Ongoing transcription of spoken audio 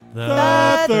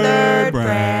The third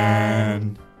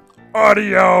brand.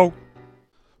 Audio.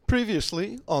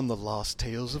 Previously on The Lost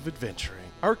Tales of Adventuring,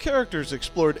 our characters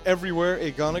explored everywhere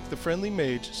Aegonik the Friendly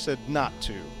Mage said not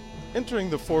to. Entering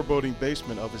the foreboding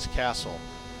basement of his castle,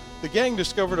 the gang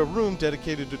discovered a room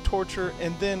dedicated to torture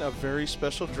and then a very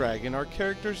special dragon our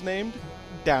characters named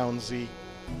Downsy.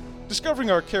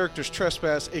 Discovering our character's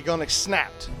trespass, Aegonik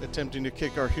snapped, attempting to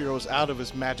kick our heroes out of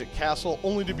his magic castle,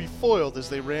 only to be foiled as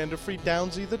they ran to free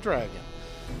Downsy the dragon.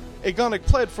 Aegonik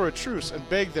pled for a truce and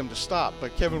begged them to stop,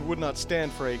 but Kevin would not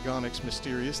stand for Aegonik's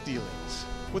mysterious dealings.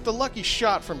 With a lucky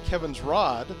shot from Kevin's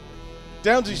rod,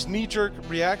 Downsy's knee-jerk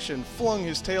reaction flung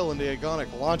his tail into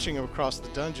Aegonik, launching him across the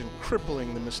dungeon,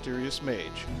 crippling the mysterious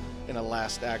mage. In a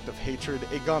last act of hatred,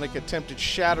 Aegonik attempted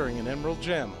shattering an emerald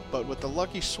gem, but with the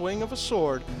lucky swing of a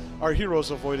sword, our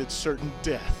heroes avoided certain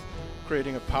death,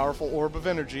 creating a powerful orb of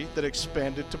energy that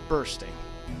expanded to bursting.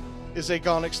 Is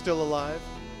Aegonik still alive?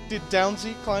 Did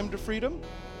Downsy climb to freedom?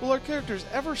 Will our characters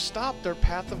ever stop their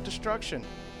path of destruction?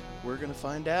 We're gonna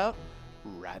find out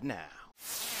right now.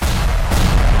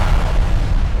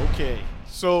 Okay,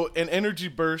 so an energy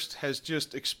burst has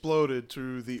just exploded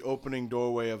through the opening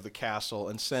doorway of the castle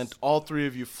and sent all three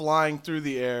of you flying through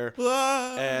the air.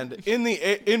 And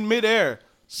in midair,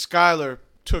 Skylar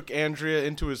took Andrea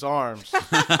into his arms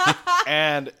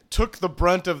and took the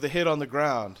brunt of the hit on the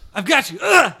ground. I've got you.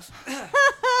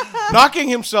 Knocking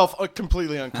himself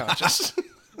completely unconscious.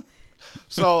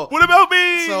 So What about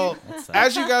me? So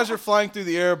as you guys are flying through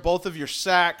the air, both of your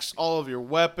sacks, all of your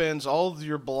weapons, all of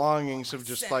your belongings have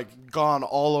just like gone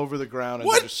all over the ground and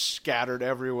they're just scattered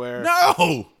everywhere.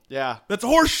 No. Yeah. That's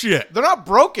horse shit. They're not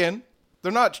broken.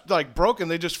 They're not like broken.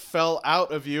 They just fell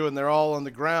out of you and they're all on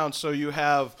the ground. So you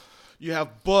have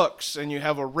books and you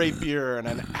have a rapier and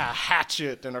a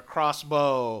hatchet and a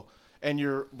crossbow and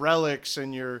your relics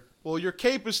and your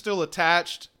cape is still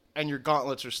attached. And your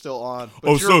gauntlets are still on,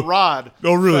 but your rod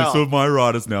fell. So my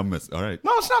rod is now missing. All right.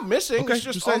 No, it's not missing. Okay, it's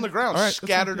just on the ground, all right,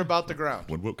 scattered about the ground.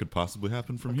 What could possibly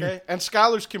happen from here? Okay, and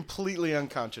Skylar's completely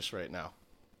unconscious right now.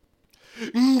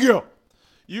 Go.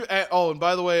 And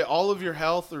by the way, all of your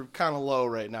health are kind of low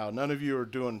right now. None of you are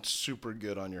doing super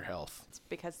good on your health. It's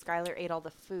because Skylar ate all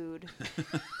the food.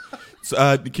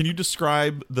 So, can you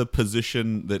describe the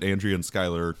position that Andrea and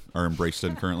Skylar are embraced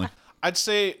in currently? I'd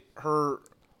say her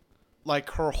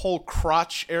whole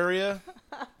crotch area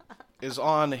is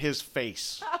on his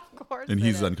face. Of course. And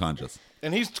he's unconscious.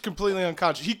 And he's completely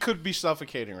unconscious. He could be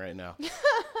suffocating right now.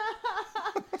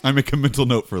 I make a mental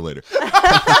note for later.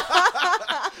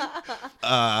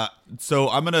 So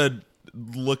I'm gonna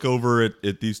look over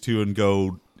at these two and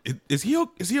go, Is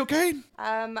he okay?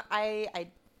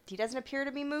 He doesn't appear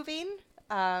to be moving.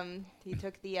 He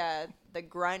took the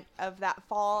grunt of that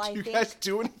fall, I think. You guys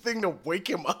do anything to wake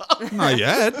him up? Not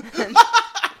yet.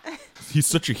 He's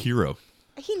such a hero.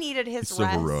 He needed his He's so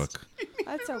rest. heroic.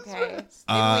 That's okay.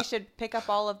 Maybe we should pick up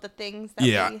all of the things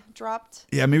that we dropped.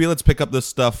 Yeah, maybe let's pick up this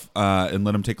stuff and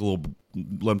let him take a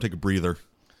breather.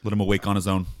 Let him awake on his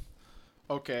own.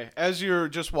 Okay. As you're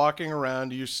just walking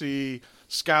around, you see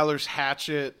Skylar's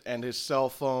hatchet and his cell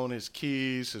phone, his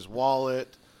keys, his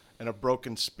wallet, and a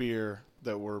broken spear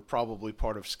that were probably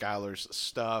part of Skylar's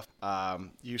stuff.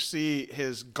 You see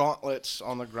his gauntlets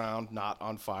on the ground, not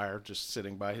on fire, just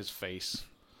sitting by his face.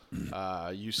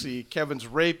 You see Kevin's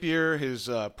rapier, his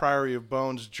Priory of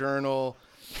Bones journal,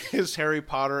 his Harry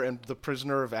Potter and the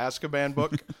Prisoner of Azkaban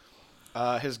book,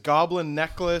 his goblin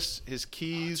necklace, his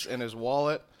keys, and his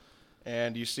wallet.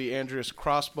 And you see Andrea's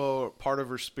crossbow, part of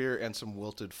her spear, and some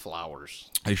wilted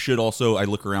flowers. I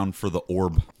look around for the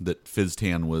orb that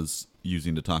Fizztan was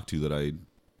using to talk to that I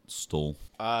stole.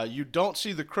 You don't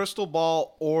see the crystal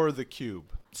ball or the cube.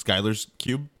 Skylar's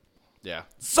cube? Yeah.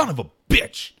 Son of a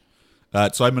bitch!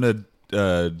 So I'm going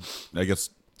to, I guess,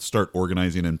 start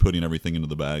organizing and putting everything into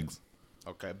the bags.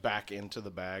 Okay, back into the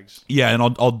bags. Yeah, and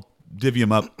I'll divvy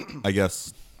them up, I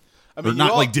guess. I mean, or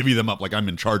not like divvy them up like I'm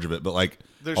in charge of it, but like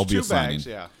I'll be assigning. Bags,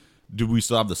 yeah. Do we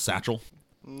still have the satchel?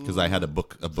 Because I had a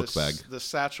book bag. The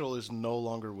satchel is no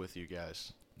longer with you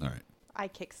guys. All right. I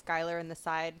kick Skylar in the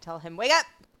side, tell him, wake up!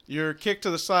 Your kick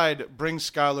to the side brings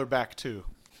Skylar back too.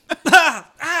 What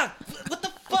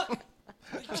the fuck?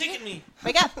 You're kicking me.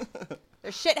 Wake up!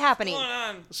 There's shit happening.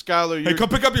 What's going on? Skylar, Hey, come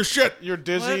pick up your shit! You're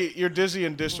dizzy. What? You're dizzy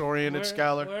and disoriented,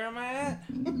 Skylar. Where am I at?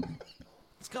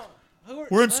 Let's go.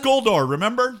 We're in Skoldor,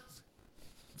 remember?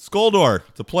 Skoldor.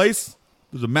 It's a place.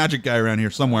 There's a magic guy around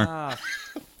here somewhere. Ah,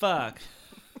 fuck.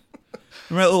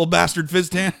 Remember that little bastard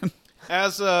Fizztan?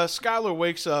 As Skylar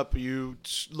wakes up, you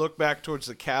look back towards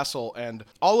the castle, and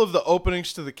all of the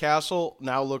openings to the castle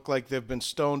now look like they've been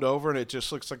stoned over, and it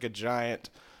just looks like a giant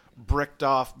bricked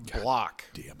off block.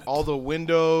 damn it. All the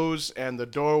windows and the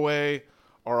doorway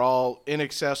are all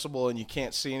inaccessible, and you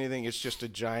can't see anything. It's just a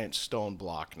giant stone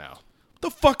block now. What the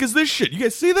fuck is this shit? You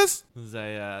guys see this? As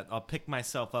I'll pick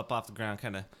myself up off the ground,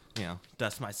 kind of,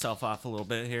 dust myself off a little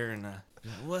bit here, and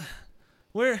what?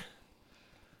 Where?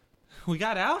 We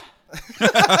got out?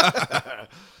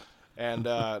 And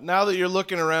now that you're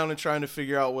looking around and trying to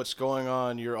figure out what's going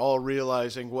on, you're all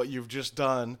realizing what you've just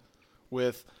done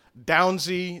with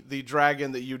Downsy, the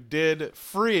dragon that you did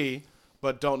free,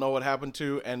 but don't know what happened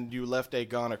to, and you left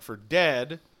Aegonik for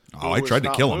dead. Oh, I tried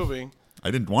to kill him. I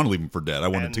didn't want to leave him for dead. I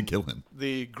wanted to kill him.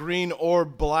 The green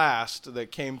orb blast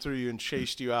that came through you and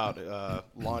chased you out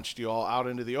launched you all out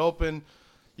into the open.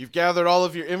 You've gathered all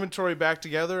of your inventory back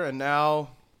together, and now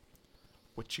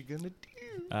what you gonna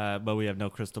do? But we have no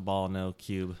crystal ball, no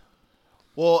cube.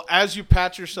 Well, as you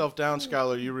pat yourself down,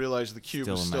 Skylar, you realize the cube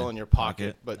is still in your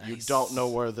pocket, but Nice. you don't know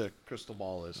where the crystal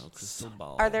ball is. No crystal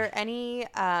ball. Are there any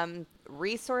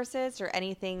resources or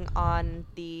anything on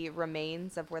the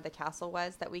remains of where the castle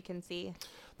was that we can see?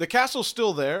 The castle's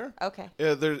still there. Okay.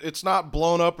 It's not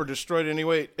blown up or destroyed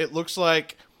anyway. It looks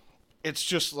like it's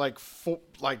just like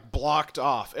blocked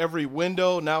off. Every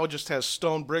window now just has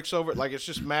stone bricks over it. Like it's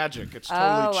just magic. It's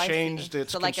totally I see. changed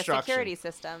its so like construction. a security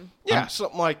system. Yeah,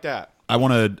 something like that. I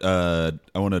want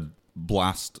to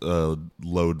blast a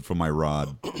load from my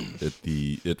rod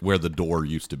at where the door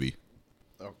used to be.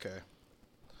 Okay.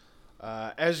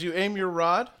 As you aim your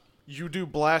rod, you do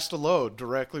blast a load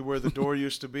directly where the door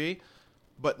used to be,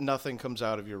 but nothing comes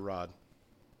out of your rod.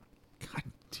 God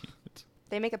damn it.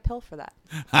 They make a pill for that.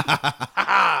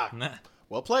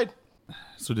 Well played.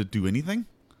 So did it do anything?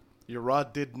 Your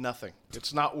rod did nothing.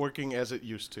 It's not working as it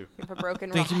used to. You have a broken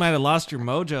I think rod. you might have lost your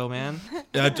mojo, man.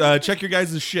 Check your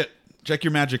guys' shit. Check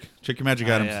your magic. Check your magic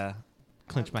items. I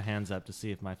clench my hands up to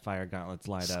see if my fire gauntlets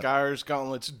light up. Skyre's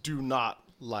gauntlets do not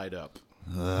light up.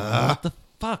 What the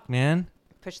fuck, man?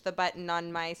 Push the button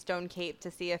on my stone cape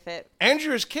to see if it...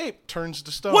 Andrew's cape turns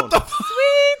to stone. What the fuck?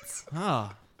 Sweet!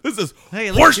 Oh. This is Hey,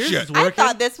 at horse least yours shit. is I working.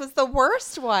 thought this was the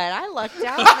worst one. I lucked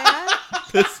out, man.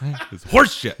 This is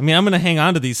horse shit. I mean, I'm gonna hang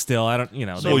on to these still. I don't,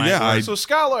 they So, might yeah, work. So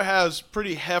Skylar has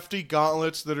pretty hefty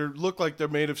gauntlets that look like they're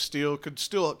made of steel. Could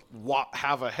still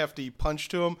have a hefty punch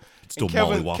to them. Still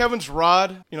And mollywop. Kevin's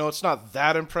rod, it's not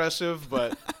that impressive,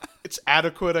 but it's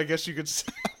adequate, I guess you could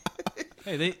say.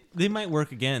 Hey, they might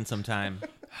work again sometime.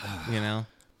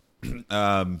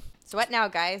 So what now,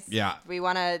 guys? Yeah. Do we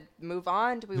want to move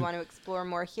on? Do we want to explore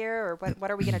more here? Or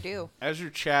what are we going to do? As you're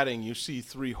chatting, you see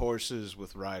 3 horses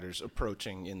with riders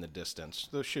approaching in the distance.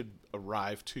 Those should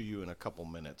arrive to you in a couple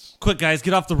minutes. Quick, guys,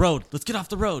 get off the road. Let's get off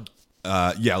the road.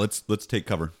 Yeah, let's take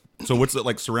cover. So what's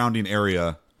the surrounding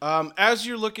area? As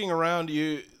you're looking around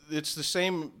you, it's the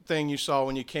same thing you saw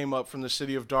when you came up from the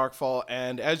city of Darkfall.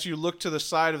 And as you look to the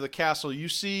side of the castle, you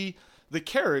see the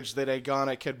carriage that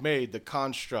Aegonik had made, the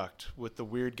construct with the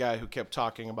weird guy who kept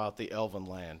talking about the Elven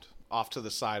land, off to the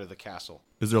side of the castle.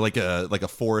 Is there like a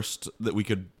forest that we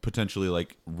could potentially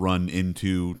run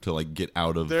into to get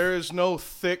out of? There is no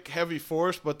thick, heavy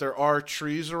forest, but there are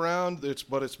trees around. It's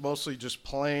mostly just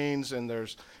plains, and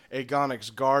there's Aegonik's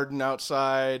garden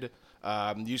outside.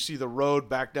 You see the road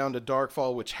back down to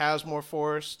Darkfall, which has more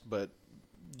forest, but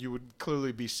you would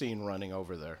clearly be seen running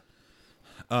over there.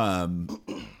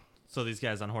 So these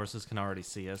guys on horses can already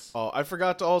see us. Oh, I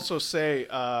forgot to also say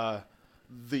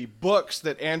the books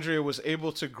that Andrea was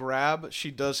able to grab. She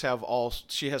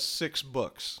has 6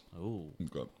 books. Oh,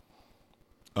 Okay.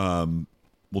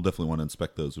 We'll definitely want to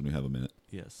inspect those when we have a minute.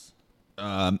 yes.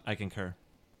 I concur.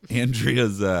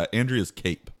 Andrea's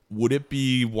cape. Would it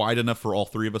be wide enough for all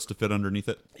 3 of us to fit underneath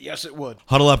it? Yes, it would.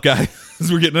 Huddle up, guys.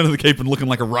 We're getting under the cape and looking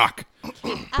like a rock.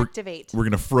 Activate. We're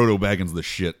gonna Frodo Baggins this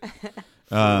shit.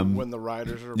 When the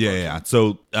riders are Yeah.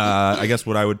 So I guess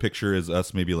what I would picture is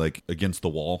us maybe against the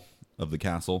wall of the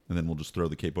castle, and then we'll just throw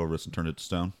the cape over us and turn it to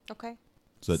stone. Okay.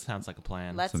 So that, Sounds like a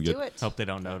plan. Let's sounds do good. it. Hope they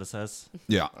don't notice us.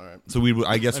 yeah. All right. So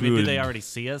I guess I we mean, would. did they already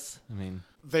see us? I mean,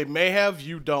 They may have,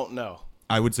 you don't know.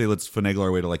 I would say let's finagle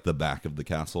our way to the back of the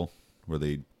castle, where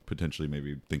they potentially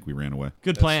maybe think we ran away.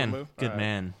 good That's the plan. move? Good All right.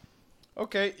 man.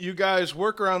 Okay, you guys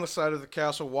work around the side of the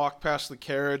castle, walk past the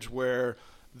carriage where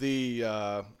the,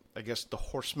 I guess the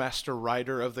horsemaster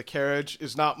rider of the carriage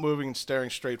is not moving and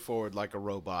staring straight forward like a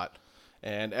robot.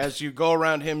 And as you go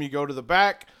around him, you go to the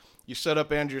back, you set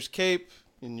up Andrew's cape,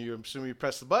 and you assume you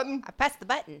press the button. I pressed the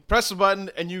button. Press the button,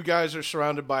 and you guys are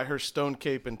surrounded by her stone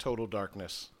cape in total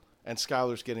darkness. And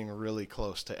Skylar's getting really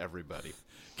close to everybody.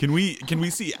 Can we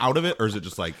see out of it, or is it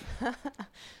just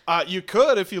You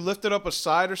could if you lifted up a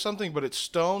side or something, but it's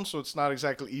stone, so it's not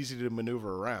exactly easy to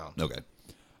maneuver around. okay?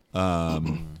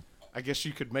 I guess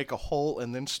you could make a hole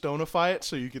and then stonify it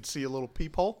so you could see a little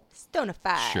peephole.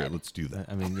 Stonified. Sure, let's do that.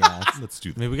 I mean, yeah. Let's do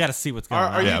I that. mean, we got to see what's going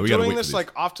Are on. Yeah, you we gotta doing wait for this these.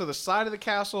 like off to the side of the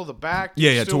castle, the back? Do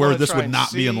Yeah, you yeah, still to where wanna this try would and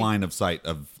not be in see? line of sight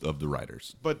of the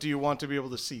riders. But do you want to be able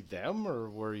to see them, or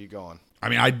where are you going? I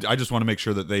mean, I just want to make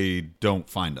sure that they don't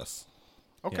find us.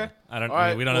 Okay. I don't. All I mean,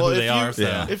 right, we don't know well, who they if are. you- So.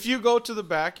 Yeah. If you go to the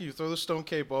back, you throw the stone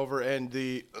cape over, and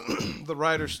the the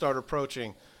riders start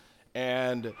approaching,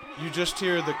 and you just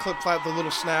hear the clip clap, the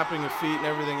little snapping of feet and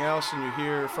everything else, and you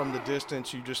hear from the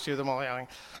distance, you just hear them all yelling,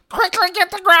 "Quickly get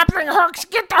the grappling hooks!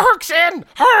 Get the hooks in!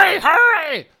 Hurry,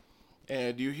 hurry!"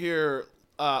 And you hear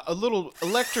a little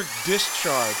electric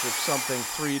discharge of something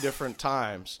 3 different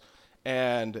times,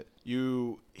 and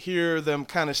you hear them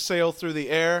kind of sail through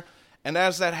the air, and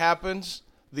as that happens,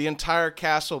 the entire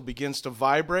castle begins to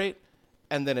vibrate,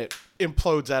 and then it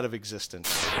implodes out of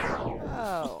existence.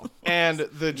 Oh. And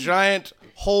the giant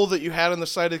hole that you had on the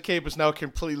side of the cape is now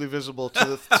completely visible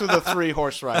to the 3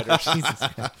 horse riders.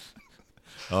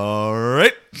 All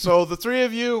right. So the 3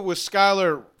 of you, with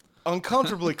Skylar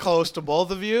uncomfortably close to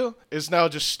both of you, is now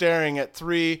just staring at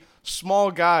 3 small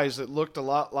guys that looked a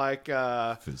lot like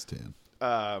Fizztan.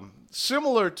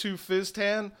 similar to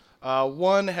Fizztan.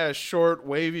 One has short,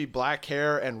 wavy black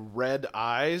hair and red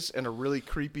eyes and a really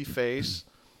creepy face.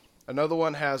 Another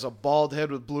one has a bald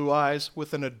head with blue eyes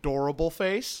with an adorable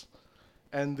face.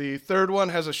 And the third one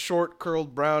has a short,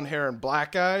 curled brown hair and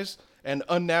black eyes and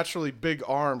unnaturally big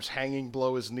arms hanging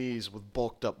below his knees with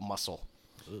bulked up muscle.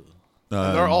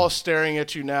 And they're all staring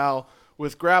at you now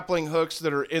with grappling hooks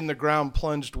that are in the ground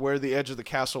plunged where the edge of the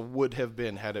castle would have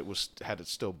been had it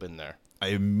still been there. I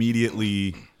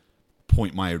immediately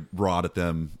point my rod at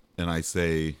them and I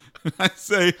say,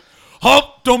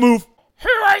 halt! Don't move! Who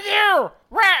are you?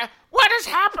 What has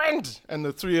happened? And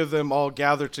the 3 of them all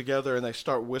gather together and they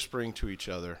start whispering to each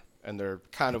other. And they're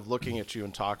kind of looking at you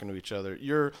and talking to each other.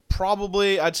 You're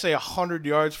probably, I'd say, 100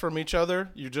 yards from each other.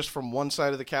 You're just from one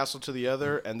side of the castle to the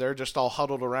other, and they're just all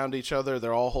huddled around each other.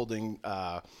 They're all holding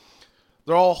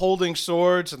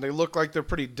swords, and they look like they're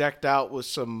pretty decked out with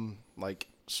some like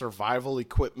survival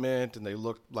equipment, and they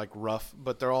look like rough,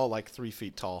 but they're all like 3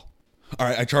 feet tall. All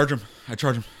right, I charge him.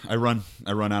 I run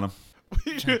at him.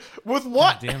 With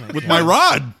what? Damn it. With my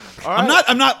rod. All I'm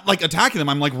right. not like attacking them.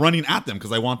 I'm like running at them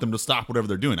because I want them to stop whatever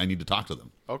they're doing. I need to talk to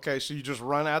them. Okay, so you just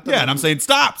run at them? Yeah, and I'm saying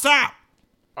stop.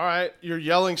 All right, you're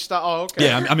yelling stop. Oh, okay.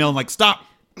 Yeah, I'm yelling like stop.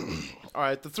 All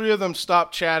right, the 3 of them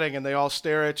stop chatting, and they all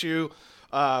stare at you,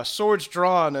 swords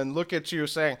drawn, and look at you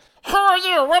saying, "Who are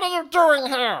you? What are you doing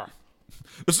here?"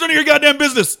 It's none of your goddamn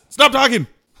business. Stop talking.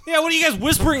 Yeah, what are you guys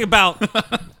whispering about?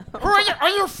 Who are you? Are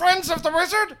you friends of the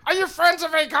wizard? Are you friends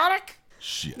of Aegoniks?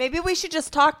 Shit. Maybe we should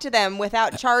just talk to them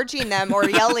without charging them or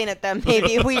yelling at them.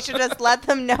 Maybe we should just let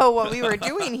them know what we were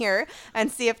doing here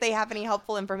and see if they have any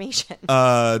helpful information.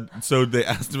 So they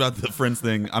asked about the friends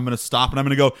thing. I'm gonna stop and I'm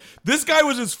gonna go. This guy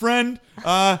was his friend.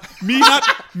 Me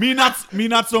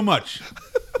not so much.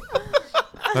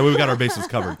 That way we got our bases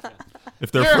covered.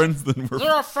 If they're friends, then we're.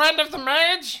 You're a friend of the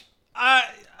mage? I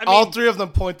mean, All 3 of them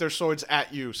point their swords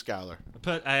at you, Skylar.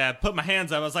 I put my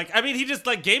hands up. I was like, I mean, he just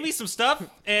like gave me some stuff,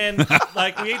 and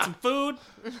like we ate some food.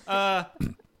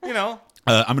 You know.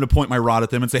 I'm gonna point my rod at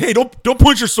them and say, "Hey, don't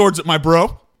point your swords at my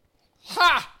bro."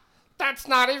 Ha! That's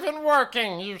not even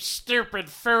working, you stupid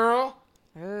fool.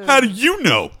 How do you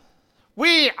know?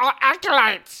 We are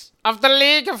acolytes of the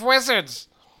League of Wizards.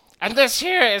 And this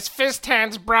here is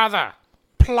Fizztan's brother,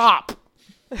 Plop.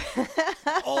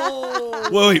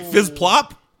 Wait, Fizz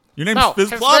Plop? Your name's No,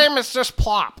 Fizz his Plop? name is just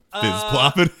Plop. Fizz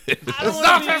Plop it is. I don't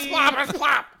Not wanna Fizz Plop, it's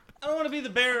Plop. I don't want to be the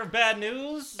bearer of bad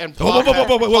news. And Whoa, Plop, whoa, whoa,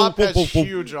 whoa, whoa, Plop whoa, has whoa, whoa.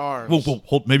 huge arms. Whoa,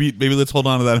 hold. Maybe let's hold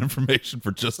on to that information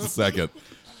for just a second.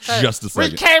 Just a We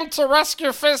second. came to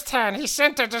rescue Fizztan. He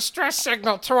sent a distress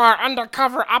signal to our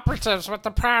undercover operatives with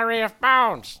the Priory of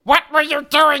Bounds. What were you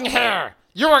doing here?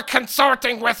 You were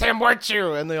consorting with him, weren't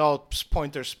you? And they all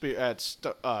point their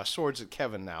swords at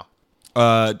Kevin now.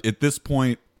 At this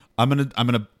point, I'm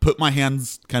gonna put my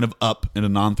hands kind of up in a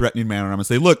non-threatening manner. I'm gonna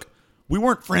say, look, we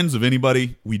weren't friends of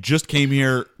anybody. We just came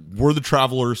here. We're the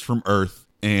travelers from Earth,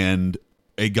 and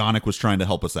Aegoniks was trying to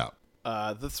help us out.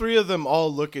 The 3 of them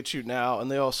all look at you now, and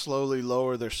they all slowly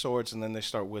lower their swords, and then they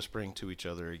start whispering to each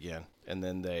other again. And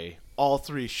then they all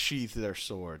 3 sheath their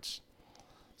swords.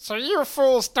 So you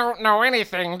fools don't know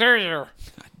anything, do you?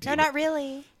 No, not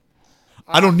really.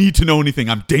 I don't need to know anything.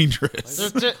 I'm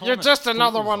dangerous. You're just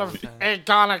another one of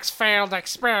Aegoniks' failed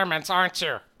experiments, aren't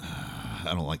you? I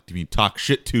don't like to be talk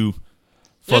shit to.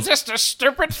 You're just a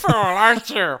stupid fool, aren't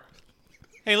you?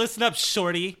 Hey, listen up,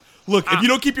 shorty. Look, if you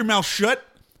don't keep your mouth shut,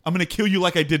 I'm gonna kill you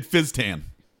like I did Fizztan.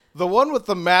 The one with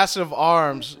the massive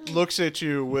arms looks at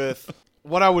you with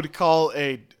what I would call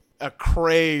a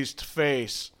crazed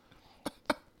face.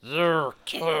 You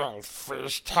killed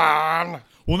Fishtan.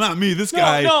 Well, not me. This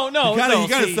guy. No, You kind of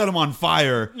see. set him on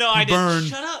fire. No, He I burned. didn't.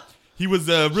 Shut up. He was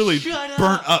really Shut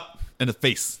burnt up. up in the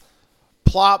face.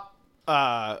 Plop,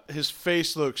 his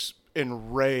face looks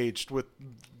enraged with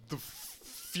the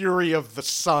fury of the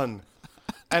sun.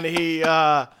 And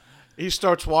he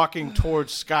starts walking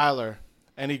towards Skylar,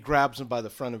 and he grabs him by the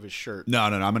front of his shirt. No.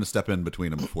 I'm going to step in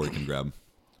between him before he can grab him.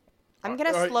 I'm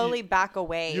gonna slowly back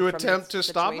away. you from attempt this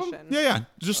to stop him? situation. Yeah.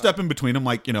 Just step in between him,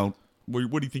 like, what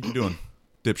do you think you're doing,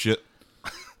 dipshit?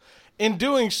 In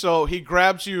doing so, he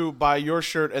grabs you by your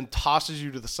shirt and tosses you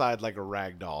to the side like a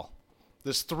rag doll.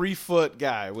 This 3-foot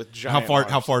guy with giant arms.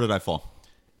 How far did I fall?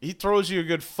 He throws you a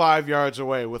good 5 yards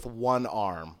away with one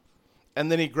arm.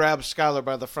 And then he grabs Skylar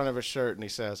by the front of his shirt and he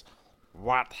says,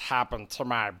 What happened to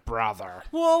my brother?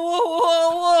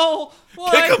 Whoa.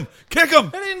 What? Kick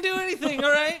him! I didn't do anything, all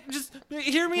right? Just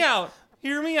hear me out.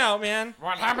 Hear me out, man.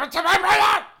 What happened to my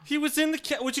brother? He was in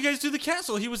the what'd you guys do to the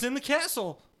castle? He was in the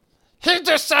castle. He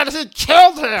just said he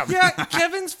killed him. Yeah,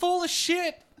 Kevin's full of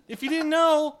shit. If you didn't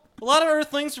know, a lot of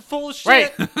Earthlings are full of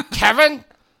Wait, shit. Kevin?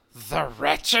 The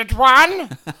wretched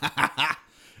one?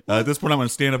 At this point, I'm going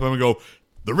to stand up and I'm going to go,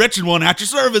 the wretched one at your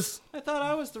service. I thought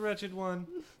I was the wretched one.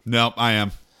 No, I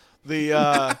am.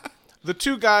 the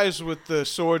two guys with the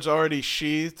swords already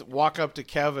sheathed walk up to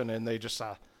Kevin and they just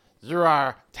You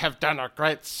have done a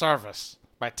great service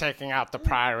by taking out the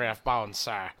Priory of Bones,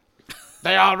 sir.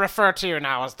 They all refer to you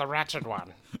now as the wretched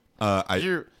one.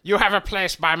 You have a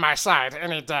place by my side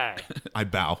any day. I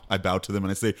bow to them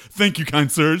and I say, thank you,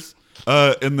 kind sirs.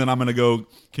 And then I'm going to go,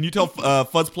 can you tell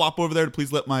Fuzz Plop over there to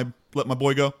please let my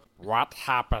boy go? What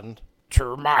happened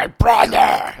to my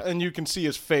brother? and you can see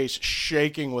his face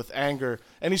shaking with anger.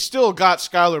 And he's still got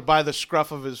Skylar by the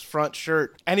scruff of his front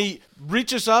shirt. And he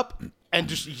reaches up and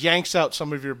just yanks out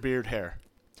some of your beard hair.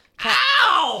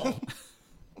 Ow!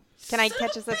 Can I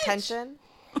catch his attention?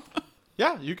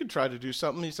 Yeah, you could try to do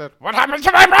something. He said, What happened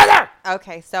to my brother?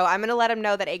 Okay, so I'm gonna let him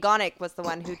know that Aegoniks was the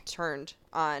one who turned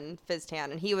on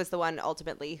Fizztan, and he was the one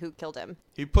ultimately who killed him.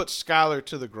 he puts Skylar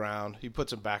to the ground. He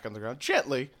puts him back on the ground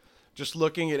gently, just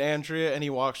looking at Andrea, and he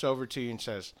walks over to you and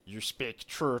says, You speak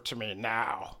true to me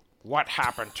now. What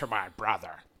happened to my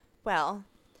brother? Well,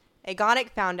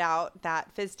 Aegoniks found out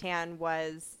that Fizztan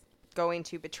was going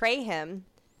to betray him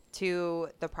to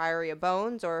the Priory of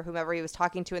Bones or whomever he was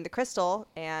talking to in the crystal,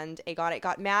 and Aegoniks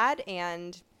got mad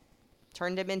and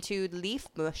turned him into leaf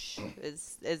mush,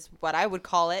 is what I would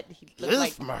call it. He looked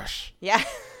Leaf like, mush. yeah,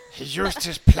 He used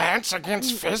his plants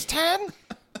against Fizztan?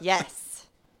 yes.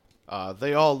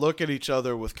 They all look at each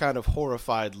other with kind of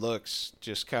horrified looks,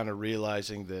 just kind of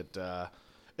realizing that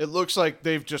it looks like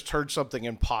they've just heard something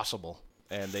impossible.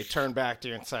 And they turn back to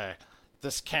you and say,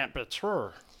 This can't be true.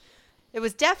 It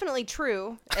was definitely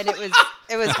true, and it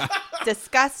was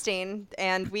disgusting,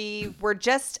 and we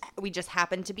just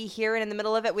happened to be here and in the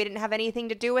middle of it. We didn't have anything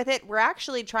to do with it. We're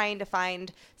actually trying to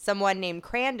find someone named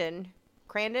Crandon,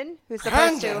 who's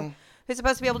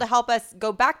supposed to be able to help us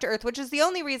go back to Earth, which is the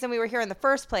only reason we were here in the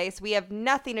first place. We have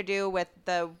nothing to do with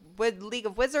the League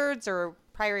of Wizards or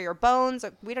Priory or Bones.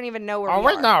 We don't even know where we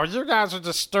wait, are. no. You guys are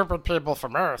just stupid people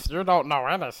from Earth. You don't know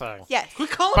anything. Yes.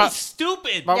 Quit calling But- me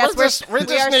stupid. But Yes, we we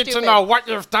just are need to stupid. know what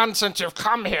you've done since you've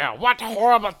come here. What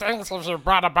horrible things have you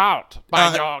brought about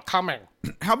by your coming?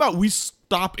 How about we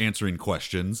stop answering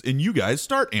questions and you guys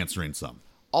start answering some?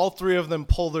 all three of them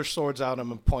pull their swords out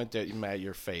and point at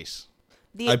your face.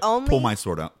 The I only pull my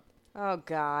sword out. Oh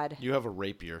God. You have a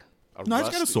rapier. No,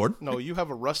 I've got a sword. No, you have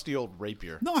a rusty old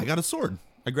rapier. No, I got a sword.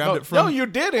 I grabbed No, it from... you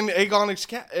did in his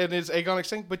Aegoniks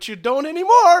thing, but you don't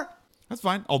anymore. That's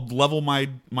fine. I'll level my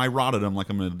rod at him like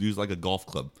I'm going to use like a golf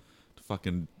club to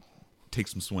fucking take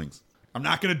some swings. I'm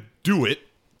not going to do it,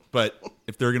 but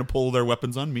if they're going to pull their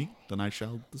weapons on me, then I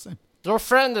shall do the same. Your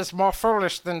friend is more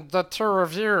foolish than the two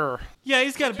of you. Yeah,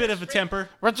 he's got a bit of a temper.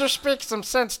 Would you speak some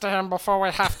sense to him before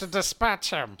we have to dispatch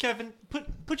him? Kevin,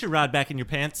 put your rod back in your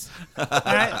pants. All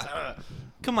right?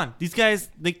 Come on. These guys,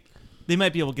 they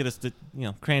might be able to get us to,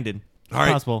 Crandon. It's All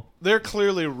right. possible. They're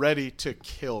clearly ready to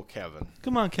kill Kevin.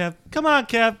 Come on, Kev. Come on,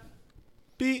 Kev.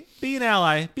 Be an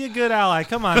ally. Be a good ally.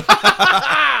 Come on.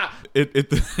 At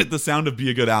the sound of be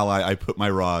a good ally, I put my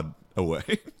rod away.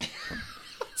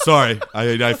 Sorry,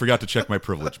 I forgot to check my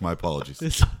privilege. My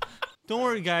apologies. Don't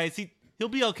worry, guys. He'll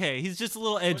be okay. He's just a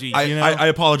little edgy. I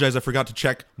apologize. I forgot to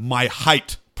check my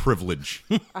height privilege.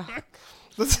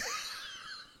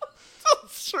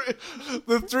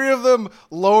 The three of them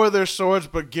lower their swords,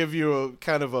 but give you a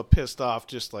kind of a pissed off,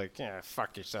 just like, Yeah,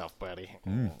 fuck yourself, buddy.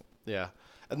 yeah.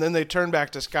 And then they turn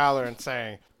back to Skylar and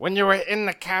say, when you were in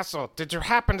the castle, did you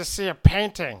happen to see a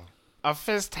painting of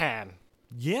Fizztan?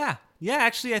 Yeah,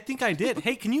 actually, I think I did.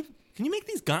 Hey, can you make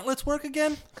these gauntlets work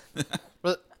again?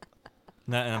 But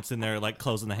And I'm sitting there, like,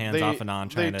 closing the hands off and on,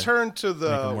 trying to... They turn to the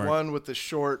make 'em work. one with the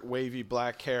short, wavy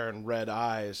black hair and red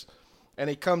eyes, and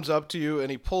he comes up to you,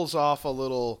 and he pulls off a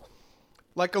little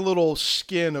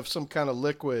skin of some kind of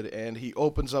liquid, and he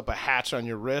opens up a hatch on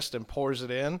your wrist and pours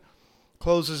it in,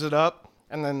 closes it up,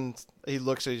 and then he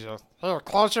looks at you. Here,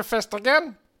 close your fist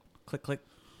again. Click, click.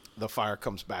 The fire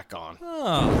comes back on.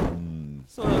 Oh.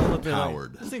 So,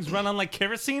 Howard. This thing's run on, like,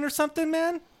 kerosene or something,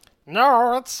 man?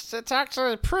 No, it's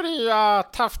actually pretty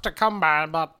tough to come by,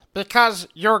 but because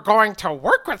you're going to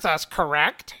work with us,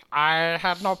 correct? I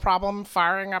had no problem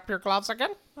firing up your gloves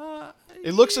again.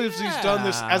 It looks as if he's done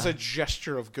this as a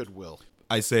gesture of goodwill.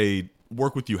 I say,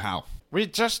 work with you how? We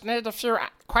just need a few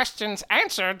questions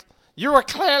answered. You were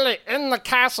clearly in the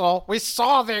castle. We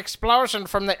saw the explosion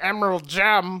from the Emerald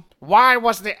Gem. Why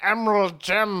was the Emerald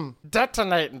Gem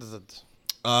detonated?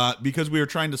 Because we were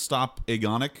trying to stop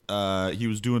Aegonik. He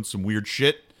was doing some weird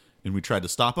shit, and we tried to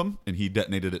stop him, and he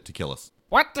detonated it to kill us.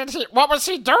 What was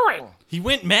he doing? He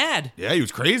went mad. Yeah, he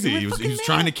was crazy. He was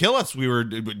trying to kill us.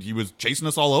 He was chasing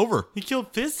us all over. He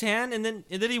killed Fizztan, and then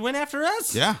he went after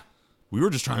us. Yeah, we were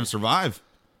just trying to survive.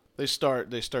 They start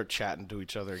chatting to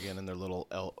each other again in their little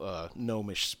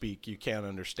gnomish speak. You can't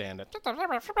understand it.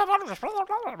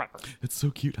 It's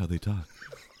so cute how they talk.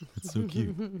 It's so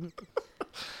cute. And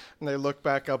they look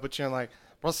back up at you and like,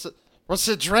 Was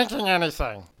he drinking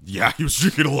anything? Yeah, he was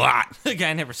drinking a lot. The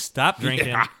guy never stopped drinking.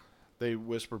 Yeah. they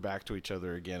whisper back to each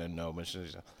other again in gnomish.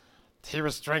 And He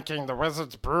was drinking the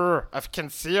wizard's brew of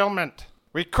concealment.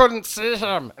 We couldn't see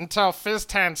him until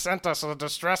Fizztan sent us a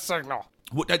distress signal.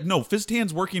 What, no,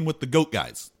 Fizztan's working with the goat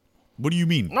guys. What do you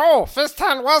mean? No,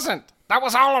 Fizztan wasn't. That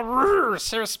was all a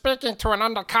ruse. He was speaking to an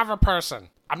undercover person.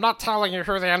 I'm not telling you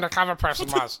who the undercover person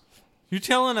was. You're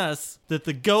telling us that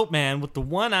the goat man with the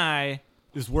one eye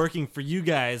is working for you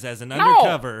guys as an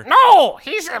undercover. No,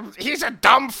 he's a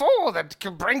dumb fool that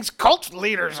brings cult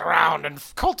leaders around and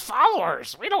cult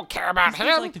followers. We don't care about I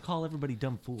him. like to call everybody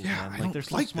dumb fools, Yeah, man. I Like don't they're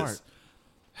so like smart. this.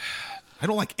 I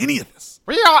don't like any of this.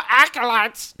 We are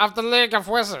acolytes of the League of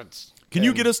Wizards. Can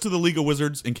you get us to the League of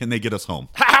Wizards, and can they get us home?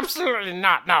 Absolutely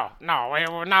not. No,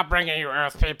 we're not bringing you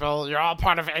Earth people. You're all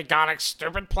part of Aegoniks'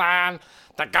 stupid plan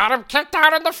that got him kicked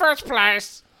out in the first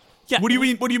place. Yeah. What do you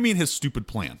mean? What do you mean his stupid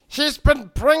plan? He's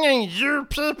been bringing you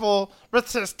people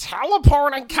with his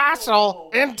teleporting castle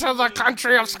into the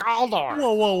country of Skaldor.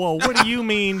 Whoa. What do you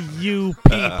mean, you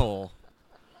people?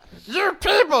 You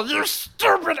people, you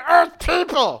stupid Earth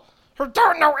people, who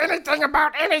don't know anything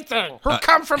about anything, who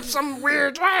come from some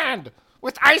weird land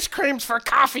with ice creams for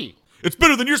coffee. It's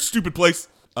better than your stupid place.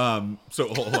 So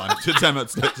hold on. Time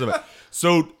out.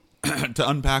 So to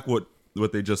unpack what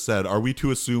they just said, are we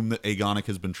to assume that Aegonik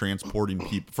has been transporting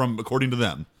people according to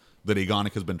them, that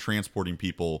Aegonik has been transporting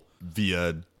people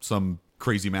via some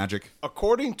crazy magic?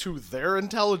 according to their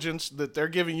intelligence that they're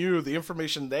giving you, the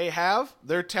information they have,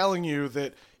 they're telling you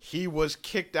that he was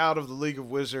kicked out of the League of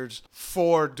Wizards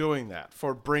for doing that,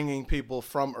 for bringing people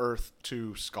from Earth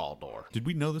to Skaldor. Did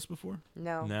we know this before?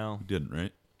 No. No, We didn't,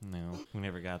 right? we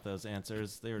never got those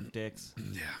answers. They were dicks.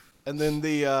 Yeah. And then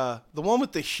the one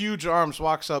with the huge arms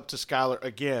walks up to Skylar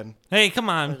again. Hey, come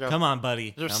on,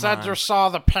 buddy. You Come said on. you saw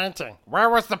the painting. Where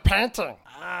was the painting?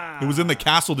 It was in the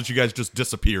castle that you guys just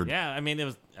disappeared. Yeah, I mean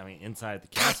inside the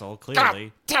castle, God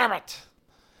clearly. damn it!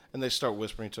 And they start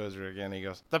whispering to each other again. He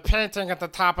goes, The painting at the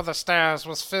top of the stairs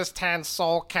was Fizztan's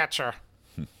soul catcher.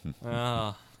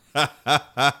 Oh,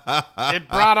 It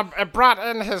brought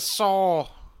in his soul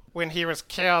when he was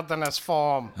killed in his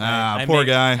form. I Poor make-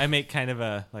 guy. I make kind of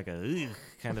a ugh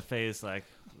kind of face, like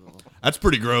That's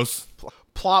pretty gross.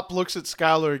 Plop looks at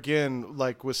Skylar again,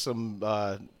 like with some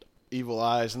evil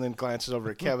eyes, and then glances over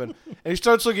at Kevin. And he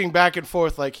starts looking back and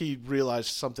forth like he realized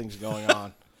something's going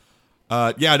on.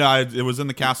 It was in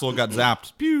the castle. It got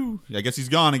zapped. Pew. I guess he's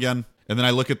gone again. And then I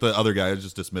look at the other guy. I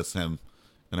just dismiss him.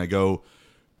 And I go,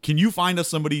 can you find us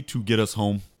somebody to get us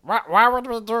home? Why would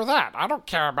we do that? I don't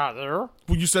care about you.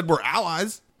 Well, you said we're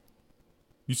allies.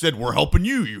 You said we're helping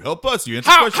you. You help us. You answer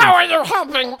How questions. are you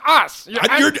helping us?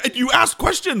 You asked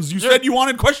questions. You said you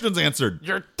wanted questions answered.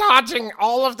 You're dodging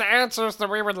all of the answers that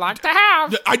we would like to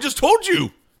have. I just told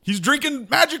you. He's drinking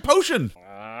magic potion.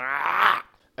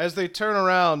 As they turn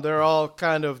around, they're all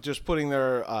kind of just putting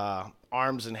their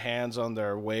arms and hands on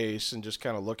their waists and just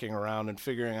kind of looking around and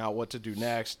figuring out what to do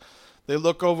next. They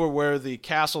look over where the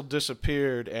castle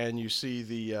disappeared, and you see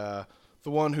the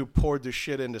the one who poured the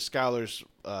shit into Skylar's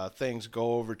things,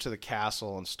 go over to the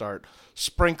castle and start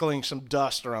sprinkling some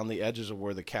dust around the edges of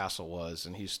where the castle was,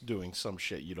 and he's doing some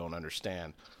shit you don't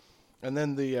understand. And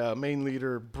then the main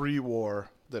leader, Brewar,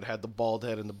 that had the bald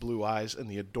head and the blue eyes and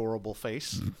the adorable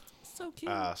face, So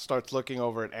cute. starts looking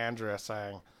over at Andrea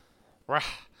saying,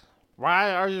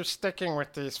 Why are you sticking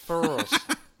with these fools?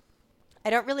 I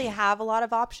don't really have a lot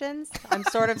of options. I'm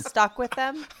sort of stuck with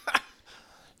them.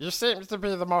 You seem to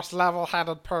be the most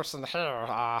level-headed person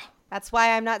here. That's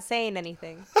why I'm not saying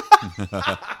anything.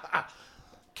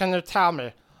 Can you tell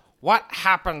me, what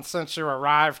happened since you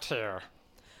arrived here?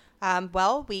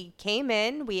 Well, we came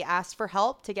in, we asked for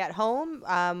help to get home.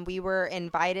 We were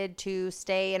invited to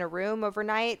stay in a room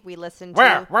overnight. We listened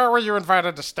Where were you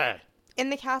invited to stay? in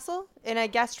the castle, in a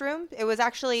guest room. It was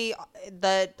actually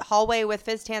the hallway with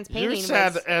Fizztan's painting. You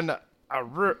said in a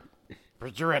room. Were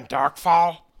you in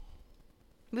Darkfall?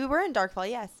 We were in Darkfall,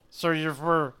 yes. So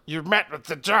you met with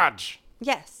the judge.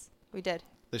 Yes, we did.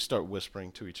 they start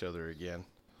whispering to each other again.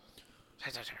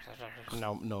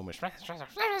 No, Gnomish.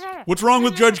 What's wrong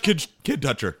with Judge Kid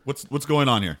Toucher? What's going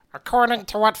on here? According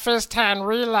to what Fizztan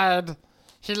relayed,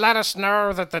 he let us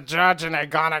know that the judge and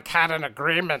Aegonik had an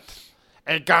agreement.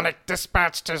 Aegonik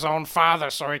dispatched his own father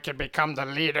so he could become the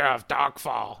leader of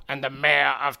Darkfall and the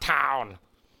mayor of town.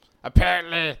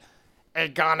 Apparently,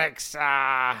 Aegonik's,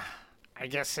 I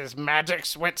guess his magic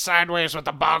went sideways with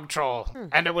the bog troll,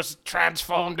 and it was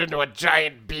transformed into a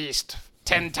giant beast,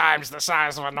 10 times the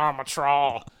size of a normal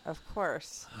troll. Of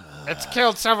course. It's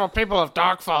killed several people of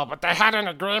Darkfall, but they had an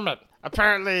agreement.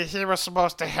 Apparently, he was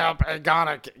supposed to help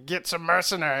Aegonik get some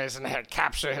mercenaries and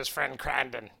capture his friend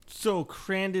Crandon. So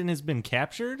Crandon has been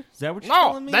captured? Is that what you're No,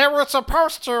 telling me? they were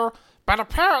supposed to, but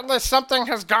apparently something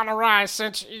has gone awry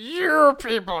since you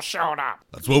people showed up.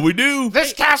 That's what we do.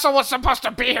 This castle was supposed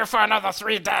to be here for another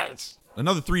 3 days.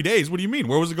 Another 3 days? What do you mean?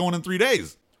 Where was it going in 3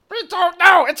 days? We don't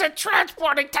know. It's a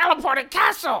teleporting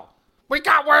castle. We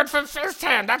got word from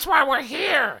Fizztan. That's why we're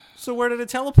here. So where did it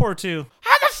teleport to?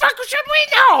 How the fuck should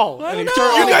we know? And he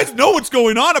You guys know what's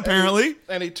going on, apparently.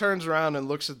 And he turns around and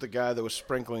looks at the guy that was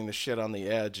sprinkling the shit on the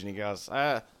edge, and he goes,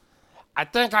 I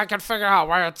think I can figure out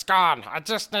where it's gone. I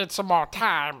just need some more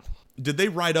time. Did they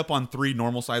ride up on 3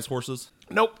 normal-sized horses?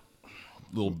 nope.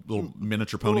 Little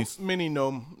miniature ponies? Little mini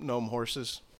gnome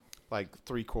horses. Like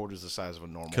 3/4 the size of a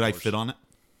normal Could I horse. fit on it?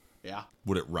 Yeah.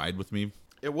 Would it ride with me?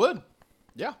 It would.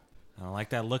 Yeah. I don't like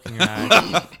that look in your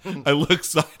eye. I look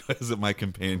sideways at my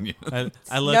companion.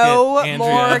 I look No at Andrea,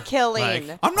 more killing.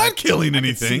 like, I'm not killing see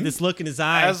anything. this look in his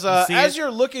eye. As you're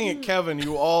looking at Kevin,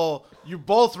 you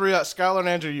both realize, Skylar and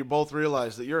Andrew, you both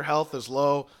realize that your health is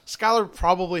low. Skylar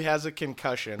probably has a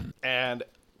concussion, and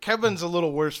Kevin's a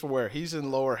little worse for wear. He's in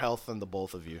lower health than the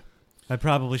both of you. I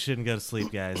probably shouldn't go to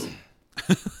sleep, guys.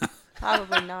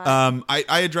 Probably not.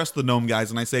 I address the gnome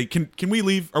guys and I say, can we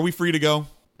leave? Are we free to go?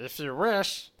 If you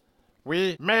wish,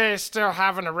 we may still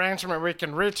have an arrangement we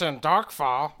can reach in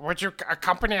Darkfall. Would you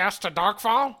accompany us to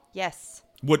Darkfall? Yes.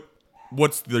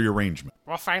 What's the arrangement?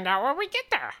 We'll find out when we get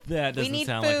there. That We doesn't need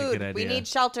sound like a good food. idea. We need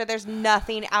shelter. There's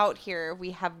nothing out here.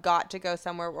 We have got to go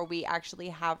somewhere where we actually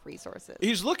have resources.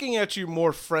 He's looking at you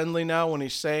more friendly now when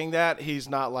he's saying that. He's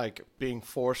not like being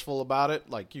forceful about it.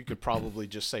 Like you could probably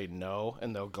just say no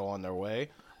and they'll go on their way,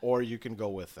 or you can go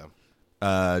with them.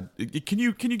 Can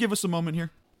you give us a moment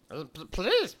here?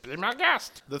 Please, be my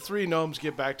guest. The 3 gnomes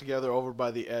get back together over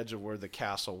by the edge of where the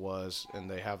castle was,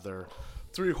 and they have their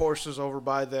 3 horses over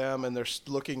by them, and they're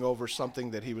looking over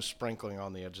something that he was sprinkling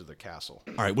on the edge of the castle.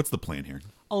 All right, what's the plan here?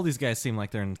 All these guys seem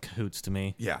like they're in cahoots to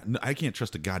me. Yeah, I can't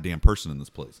trust a goddamn person in this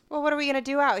place. Well, what are we going to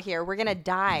do out here? We're going to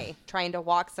die trying to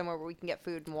walk somewhere where we can get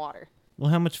food and water. Well,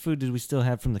 how much food did we still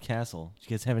have from the castle? Did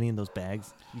you guys have any in those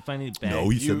bags? You find any bags? No,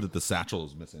 he said that the satchel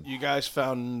is missing. You guys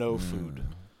found no food.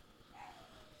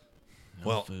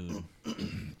 Well, food.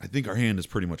 I think our hand is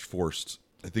pretty much forced.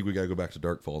 I think we got to go back to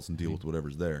Dark Falls and deal with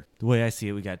whatever's there. The way I see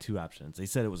it, we got 2 options. They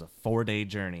said it was a 4-day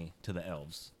journey to the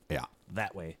elves. Yeah.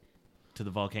 That way. To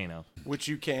the volcano. Which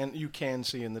you can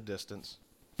see in the distance.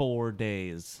 4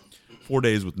 days. 4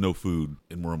 days with no food,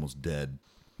 and we're almost dead.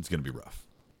 It's going to be rough.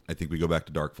 I think we go back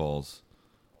to Dark Falls.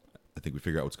 I think we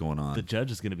figure out what's going on. The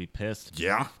judge is going to be pissed.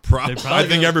 Yeah, probably. I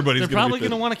think everybody's They're going to probably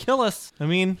going to want to kill us. I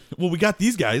mean, Well, we got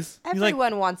these guys.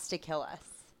 Everyone wants to kill us.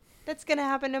 That's going to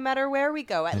happen no matter where we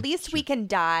go. At least we can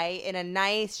die in a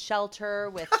nice shelter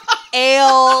with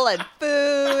ale and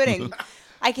food, and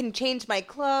I can change my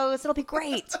clothes. It'll be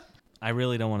great. I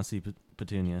really don't want to see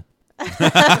Petunia.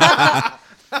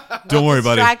 Don't worry,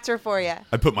 buddy. Distract her for you.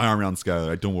 I put my arm around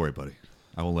Skylar. Don't worry, buddy.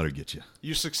 I won't let her get you.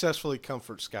 You successfully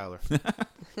comfort Skylar.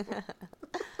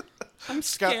 I'm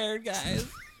scared, guys.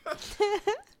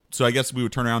 So I guess we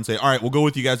would turn around and say, all right, we'll go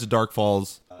with you guys to Dark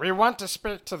Falls. We want to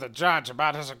speak to the judge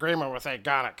about his agreement with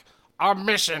Aegonik. Our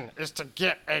mission is to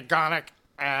get Aegonik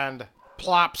and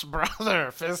Plop's brother,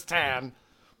 Fizztan.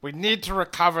 We need to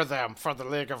recover them for the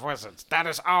League of Wizards. That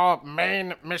is our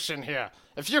main mission here.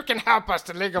 If you can help us,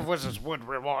 the League of Wizards would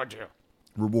reward you.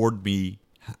 Reward me.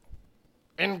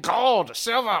 In gold,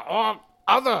 silver, or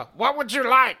other. What would you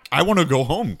like? I want to go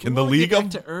home. Can the League back of...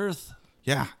 to Earth?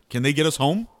 Yeah. Can they get us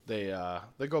home? They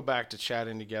go back to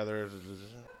chatting together.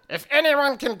 If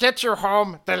anyone can get you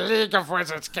home, the League of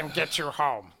Wizards can get you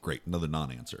home. Great. Another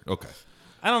non-answer. Okay.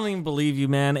 I don't even believe you,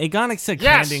 man. Aegoniks said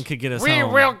Yes, Camden could get us we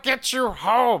home. will get you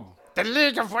home. The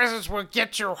League of Wizards will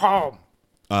get you home.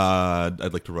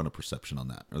 I'd like to run a perception on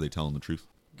that. Are they telling the truth?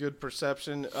 Good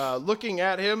perception. Looking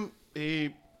at him,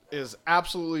 he is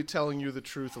absolutely telling you the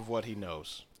truth of what he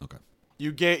knows. Okay.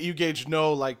 You gauge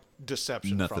no like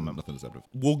deception from him. Nothing deceptive.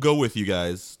 We'll go with you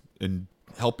guys and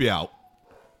help you out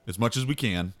as much as we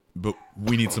can, but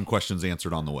we need some questions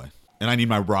answered on the way. And I need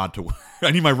my rod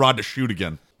to shoot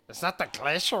again. Is that the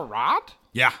glacial rod?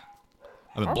 Yeah.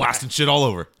 I've been blasting shit all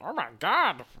over. Oh my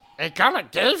god.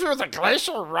 Aegonik gave you the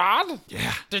glacial rod?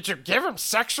 Yeah. Did you give him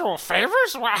sexual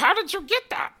favors? How did you get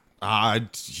that?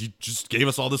 He just gave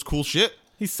us all this cool shit.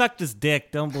 He sucked his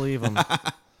dick. Don't believe him.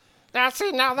 Now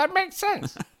that makes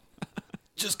sense.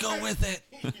 Just go with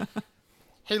it.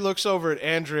 He looks over at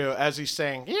Andrea as he's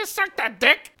saying, You sucked that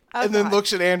dick? Oh, and then God.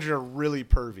 looks at Andrea really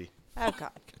pervy. Oh,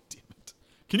 God.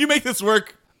 Can you make this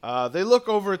work? They look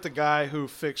over at the guy who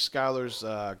fixed Skylar's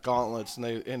gauntlets,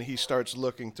 and he starts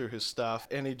looking through his stuff,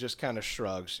 and he just kind of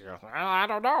shrugs. Well, I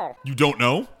don't know. You don't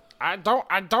know? I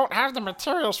don't have the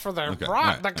materials for the Okay, rod, all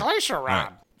right, the glacial All rod.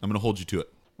 right. I'm going to hold you to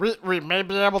it. We may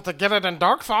be able to get it in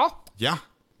Darkfall. Yeah.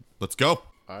 Let's go.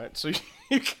 All right, so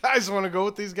you guys want to go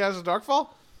with these guys to Darkfall?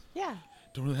 Yeah.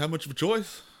 Don't really have much of a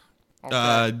choice.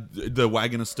 The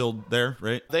wagon is still there,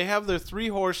 right? They have their 3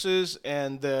 horses,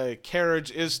 and the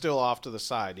carriage is still off to the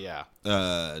side, yeah.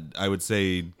 I would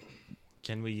say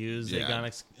Can we use Yeah.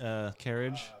 Aegonik's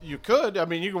carriage? You could. I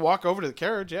mean, you can walk over to the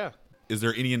carriage, yeah. is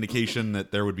there any indication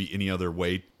that there would be any other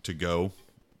way to go?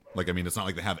 Like, I mean, it's not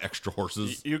like they have extra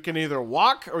horses. You can either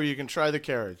walk or you can try the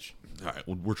carriage. All right,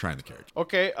 well, we're trying the carriage.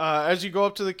 Okay, as you go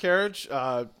up to the carriage,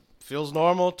 feels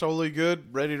normal, totally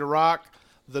good, ready to rock.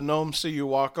 The gnomes see you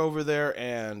walk over there,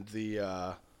 and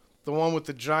the one with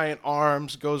the giant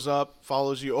arms goes up,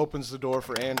 follows you, opens the door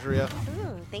for Andrea,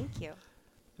 Ooh, thank you.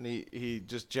 and he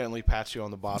just gently pats you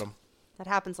on the bottom. That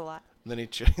happens a lot. And then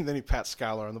he pats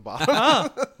Skylar on the bottom,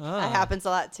 That happens a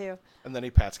lot, too. and then he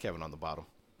pats Kevin on the bottom.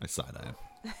 I side-eye him.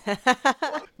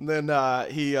 And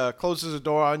then he closes the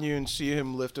door on you and see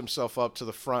him lift himself up to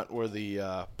the front where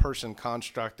the person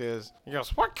construct is. He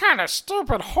goes, what kind of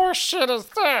stupid horse shit is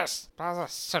this?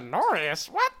 Sonorius?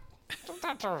 What?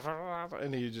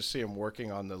 And you just see him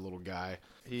working on the little guy.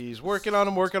 He's working on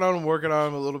him. A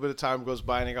little bit of time goes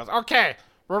by, and he goes, Okay,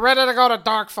 we're ready to go to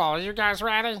Darkfall. Are you guys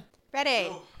ready? Ready.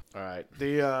 all right.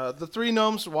 The 3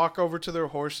 gnomes walk over to their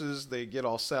horses. They get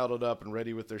all saddled up and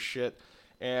ready with their shit.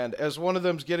 And as one of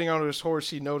them's getting onto his horse,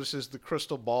 he notices the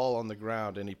crystal ball on the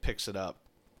ground, and he picks it up,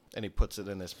 and he puts it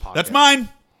in his pocket. That's mine.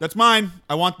 That's mine.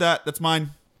 I want that. That's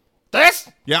mine.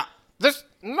 This? Yeah. This?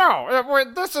 No,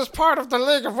 this is part of the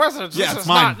League of Wizards. Yeah, This it's is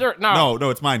mine. not your, no. No,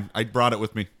 it's mine. I brought it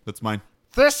with me. That's mine.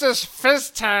 This is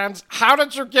Fizztan's. How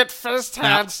did you get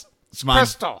Fizztan's It's mine.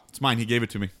 crystal? It's mine. He gave it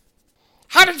to me.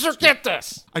 How did you get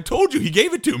this? I told you. He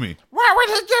gave it to me. Why would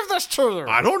he give this to you?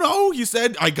 I don't know. He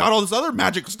said, I got all this other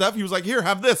magic stuff. He was like, here,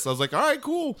 have this. I was like, all right,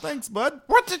 cool. Thanks, bud.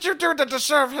 What did you do to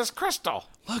deserve his crystal?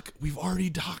 Look, we've already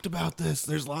talked about this.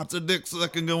 There's lots of dick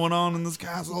sucking going on in this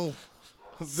castle.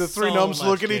 The 3 So gnomes much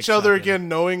look at dick each other sucking. again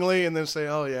knowingly, and then say,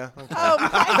 "Oh yeah," okay. Oh,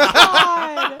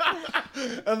 my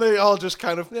God. And they all just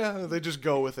kind of they just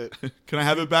go with it. Can I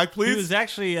have it back, He please? was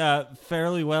actually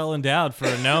fairly well endowed for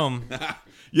a gnome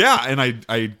Yeah, and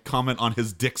I comment on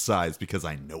his dick size because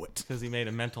I know it. because he made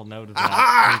a mental note of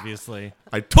that previously.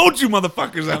 I told you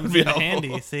motherfuckers that would Comes be in helpful.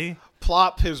 handy, see?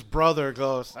 Plop, his brother,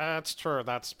 goes, That's true.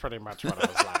 That's pretty much what it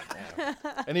was like.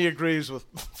 Yeah. and he agrees with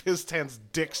Fizztan's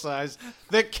dick size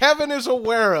that Kevin is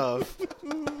aware of.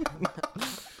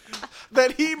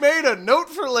 That he made a note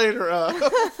for later. I mean,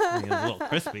 it was a little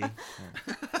crispy.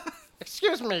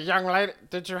 Excuse me, young lady.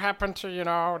 Did you happen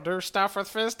to, do stuff with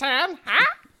Fizztan? Huh?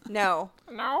 No.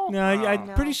 No? No, I'm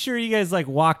No. pretty sure you guys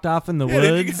walked off in the Yeah, did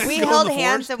you woods. guys We go in held the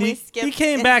hands forest? and we He, skipped. he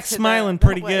came back into smiling the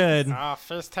pretty woods. good.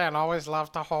 Fizztan always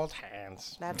loved to hold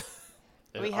hands.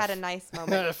 We had a nice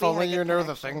moment. If We had a only good you knew the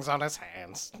connection. things on his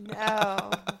hands.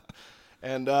 No.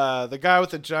 And the guy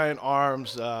with the giant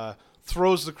arms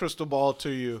throws the crystal ball to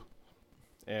you.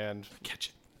 And Catch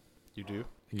it. you do?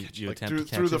 You Like attempt to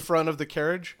catch through the it? front of the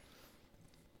carriage?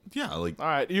 Yeah, like All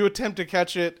right, you attempt to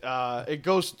catch it. It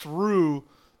goes through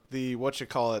the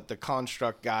the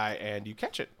construct guy, and you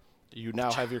catch it. You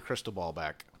now have your crystal ball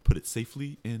back, put it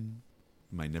safely in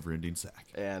my never-ending sack.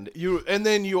 and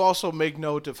then you also make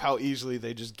note of how easily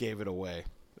they just gave it away.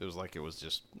 It was like it was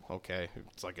just okay.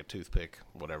 It's like a toothpick,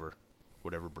 whatever,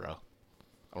 bro.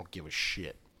 I don't give a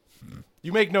shit.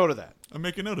 You make note of that. I'm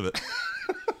making note of it.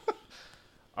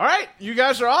 All right, you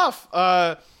guys are off.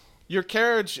 Your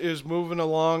carriage is moving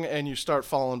along, and you start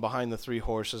falling behind the 3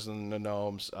 horses and the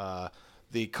gnomes.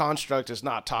 The construct is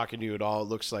not talking to you at all. It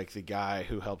looks like the guy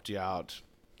who helped you out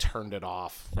turned it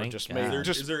off. Thank God.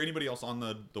 Is there anybody else on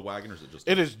the wagon, or is it just?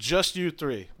 It is just you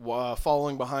 3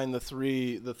 following behind the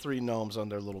three gnomes on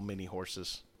their little mini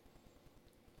horses.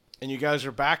 And you guys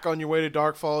are back on your way to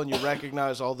Darkfall, and you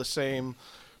recognize all the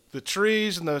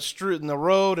trees and the street and the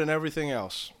road and everything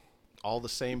else. All the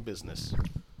same business.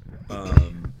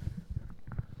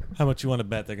 How much you want to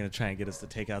bet they're going to try and get us to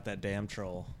take out that damn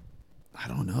troll? I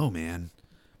don't know, man.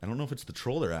 I don't know if it's the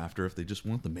troll they're after, if they just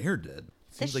want the mayor dead.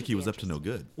 Seems like he was up to no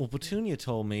good. Well, Petunia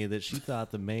told me that she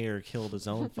thought the mayor killed his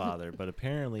own father, but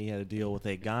apparently he had to deal with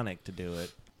Aegoniks to do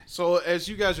it. So as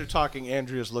you guys are talking,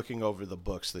 Andrea's looking over the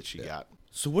books that she got.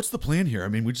 So what's the plan here? I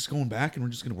mean, we're just going back and we're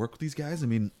just going to work with these guys? I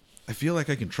mean, I feel like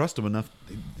I can trust them enough.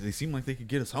 They seem like they could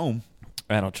get us home.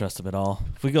 I don't trust him at all.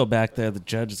 If we go back there, the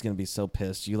judge is going to be so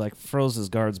pissed. You, froze his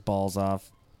guards' balls off.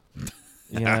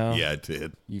 You know? Yeah, I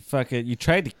did. You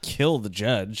tried to kill the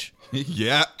judge.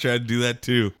 Yeah, tried to do that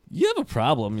too. You have a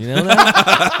problem, you know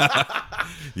that?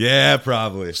 Yeah,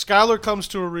 probably. Skylar comes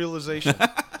to a realization.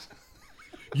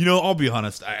 I'll be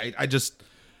honest. I just,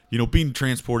 being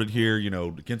transported here,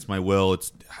 against my will,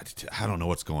 I don't know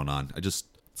what's going on. It's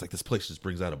like this place just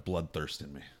brings out a bloodthirst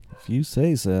in me. If you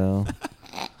say so.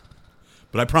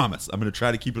 But I promise, I'm going to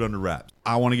try to keep it under wraps.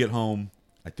 I want to get home.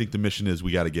 I think the mission is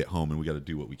we got to get home and we got to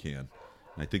do what we can.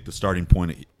 And I think the starting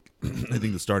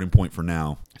point, for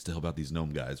now is to help out these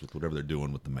gnome guys with whatever they're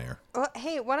doing with the mayor. Well,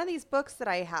 hey, one of these books that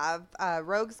I have,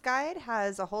 Rogue's Guide,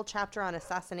 has a whole chapter on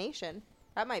assassination.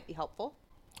 That might be helpful.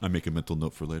 I make a mental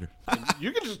note for later.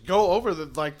 You can just go over the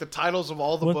titles of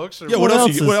all the books. Or Yeah, what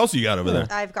else you got over there?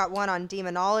 I've got one on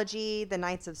demonology, the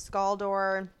Knights of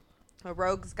Skaldor, a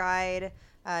Rogue's Guide,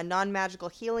 non-magical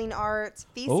healing arts,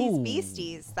 Feces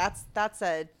Beasties. That's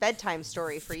a bedtime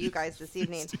story for you guys this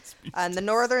evening. And the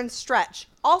Northern Stretch,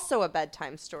 also a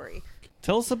bedtime story.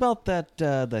 Tell us about that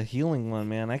the healing one,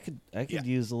 man. I could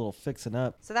use a little fixing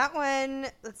up. So that one,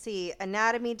 let's see,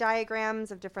 anatomy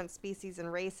diagrams of different species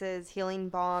and races, healing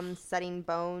bombs, setting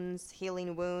bones,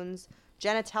 healing wounds,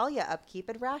 genitalia upkeep,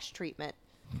 and rash treatment.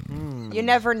 You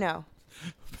never know.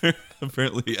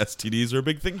 Apparently, STDs are a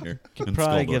big thing here. Could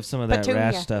probably give some of that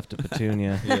rash stuff to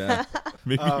Petunia. Yeah,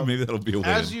 maybe that'll be a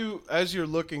way. As you're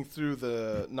looking through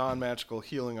the non-magical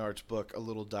healing arts book, a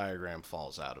little diagram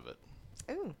falls out of it.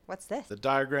 Ooh, what's this? The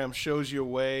diagram shows you a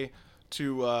way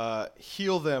to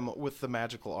heal them with the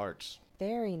magical arts.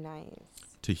 Very nice.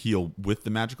 To heal with the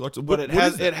magical arts, But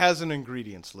it has an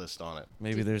ingredients list on it.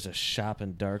 Maybe there's a shop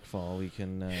in Darkfall we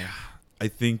can. I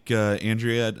think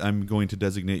Andrea, I'm going to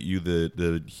designate you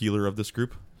the healer of this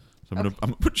group. So I'm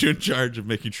gonna put you in charge of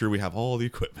making sure we have all the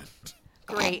equipment.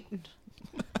 Great.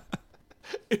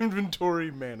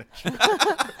 Inventory manager.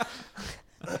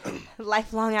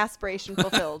 Lifelong aspiration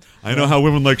fulfilled. I know how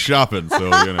women like shopping,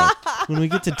 so When we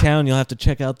get to town, you'll have to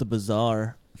check out the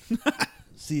bazaar.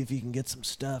 See if you can get some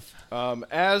stuff.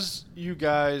 As you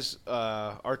guys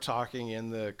are talking in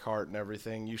the cart and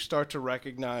everything, you start to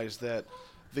recognize that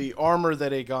the armor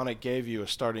that Aegoniks gave you is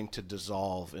starting to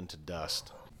dissolve into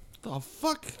dust. The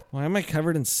fuck? Why am I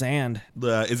covered in sand?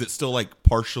 Is it still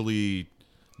partially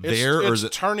there, or is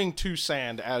it turning to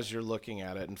sand as you're looking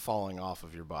at it and falling off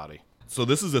of your body? So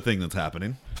this is a thing that's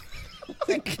happening.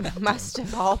 Must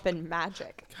have all been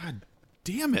magic. God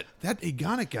damn it! That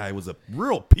Aegoniks guy was a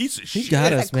real piece of shit. He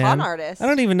got us, man. Con artist. I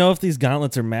don't even know if these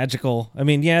gauntlets are magical. I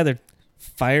mean, yeah, they're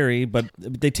fiery, but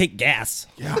they take gas.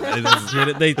 Yeah,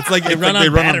 it's like they run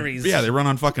on batteries. They run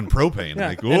on fucking propane. Yeah.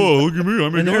 Look at me,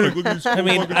 I'm Aegoniks. Look at these. I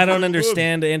mean, I don't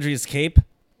understand Andrea's cape.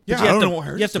 Yeah, you I don't know what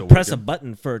hers You have to still press working. a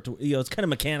button for it to, it's kind of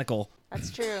mechanical.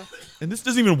 That's true. And this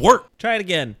doesn't even work. Try it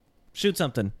again. Shoot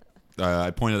something.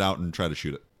 I point it out and try to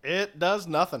shoot it. It does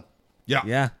nothing.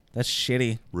 Yeah, that's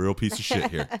shitty. Real piece of shit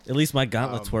here. At least my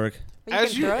gauntlets work.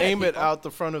 As you aim it out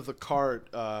the front of the cart,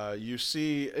 you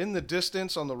see in the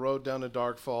distance on the road down to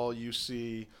Darkfall, you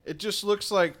see it just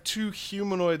looks like two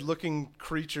humanoid-looking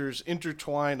creatures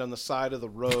intertwined on the side of the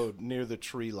road near the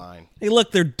tree line. Hey,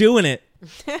 look, they're doing it.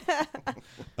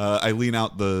 I lean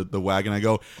out the wagon. I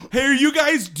go, "Hey, are you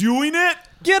guys doing it?"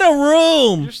 Get a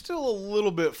room. You're still a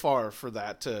little bit far for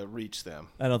that to reach them.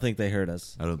 I don't think they heard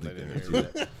us. I don't think they didn't hear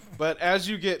that. But as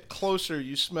you get closer,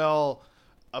 you smell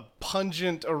a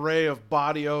pungent array of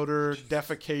body odor,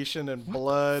 defecation, and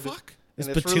blood. Fuck? Is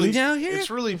And Petunia out here? It's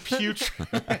really putrid.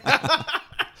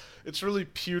 It's really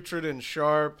putrid and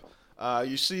sharp.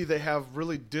 You see they have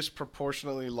really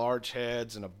disproportionately large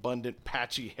heads and abundant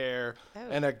patchy hair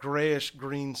and a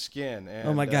grayish-green skin. And,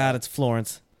 Oh my God, it's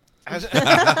Florence. and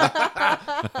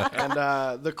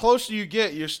the closer you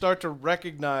get, you start to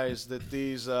recognize that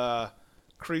these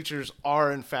creatures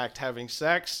are, in fact, having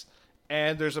sex,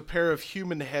 and there's a pair of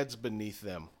human heads beneath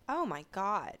them. Oh my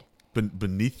God.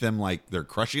 Beneath them, like they're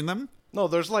crushing them? No,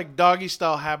 there's like doggy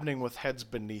style happening with heads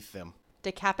beneath them.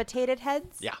 Decapitated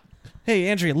heads? Yeah. Hey,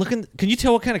 Andrea, can you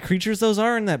tell what kind of creatures those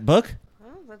are in that book?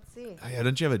 Oh, let's see. Yeah,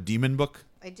 don't you have a demon book?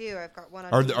 I do. I've got one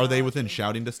on Are they within demonology.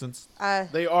 shouting distance?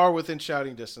 They are within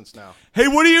shouting distance now. Hey,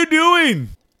 what are you doing?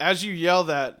 As you yell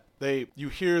that, you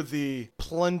hear the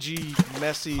plungy,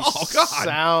 messy Oh, God.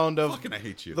 sound of Fucking I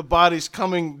hate you. the bodies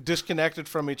coming disconnected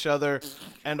from each other,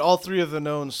 and all three of the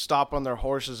gnomes stop on their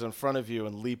horses in front of you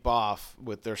and leap off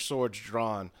with their swords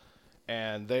drawn.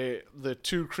 And the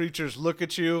two creatures look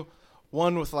at you,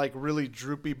 one with like really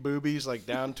droopy boobies, like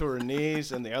down to her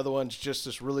knees, and the other one's just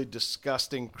this really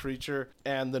disgusting creature.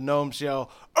 And the gnomes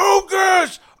yell,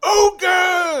 "Ogres!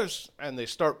 Ogres!" And they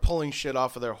start pulling shit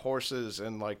off of their horses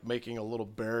and like making a little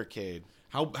barricade.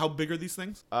 How big are these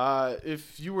things?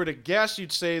 If you were to guess,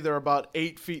 you'd say they're about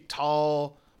 8 feet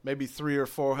tall, maybe 300 or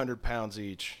 400 pounds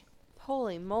each.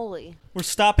 Holy moly. We're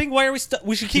stopping? Why are we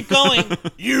we should keep going.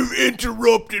 You've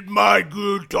interrupted my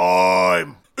good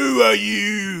time. Who are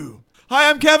you? Hi,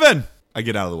 I'm Kevin. I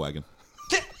get out of the wagon.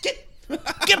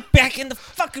 Get back in the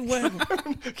fucking wagon.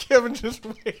 Kevin just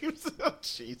waves. Oh,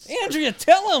 jeez. Andrea,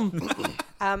 tell him.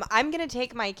 I'm going to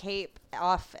take my cape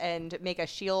off and make a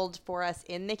shield for us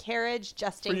in the carriage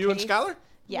just in For case. you and Skylar?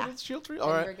 Yeah. You shield for you? And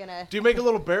All right. we're gonna- Do you make a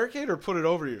little barricade or put it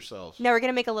over yourselves? No, we're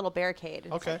going to make a little barricade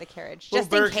inside Okay. the carriage. Little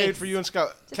Just in barricade case. for you and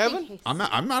Skylar. Just in Kevin? case. I'm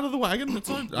out of the wagon. It's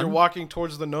fine. You're walking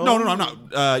towards the gnome? No, I'm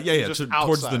not. Yeah, Just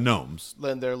towards the outside. gnomes.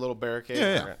 Then their little barricade.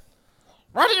 Yeah, yeah. All right.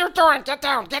 What are you doing? Get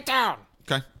down, get down.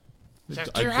 Okay.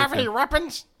 Do you have any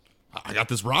weapons? I got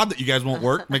this rod that you guys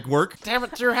won't make work. Damn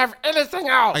it, do you have anything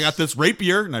else? I got this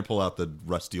rapier, and I pull out the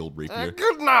rusty old rapier.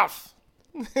 Good enough.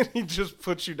 He just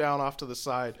puts you down off to the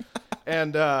side.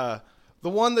 And the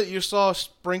one that you saw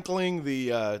sprinkling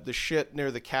the shit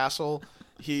near the castle,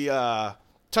 he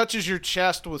touches your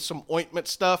chest with some ointment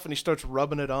stuff, and he starts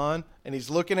rubbing it on, and he's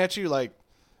looking at you like,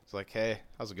 hey,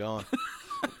 how's it going?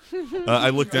 I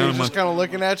look down. He's just kind of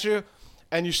looking at you,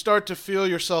 and you start to feel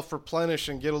yourself replenish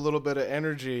and get a little bit of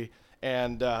energy,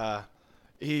 and the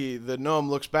gnome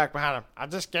looks back behind him. I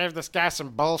just gave this guy some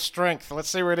bull strength. Let's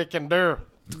see what he can do.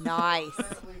 Nice.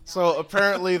 So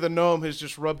apparently the gnome has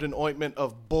just rubbed an ointment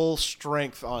of bull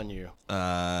strength on you.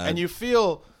 And you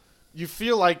feel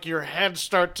like your head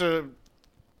start to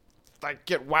like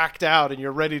get whacked out and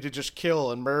you're ready to just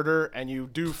kill and murder, and you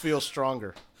do feel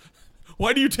stronger.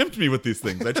 Why do you tempt me with these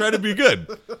things? I try to be good.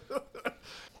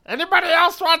 Anybody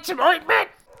else want some ointment?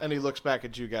 And he looks back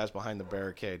at you guys behind the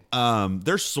barricade.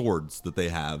 Their swords that they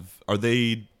have, are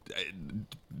they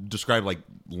described like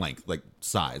length, like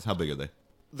size? How big are they?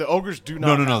 The ogres do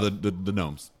not. No. have- The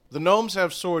gnomes. The gnomes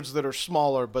have swords that are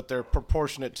smaller, but they're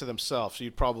proportionate to themselves. So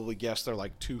you'd probably guess they're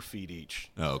like 2 feet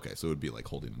each. Oh, okay. So it would be like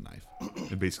holding a knife,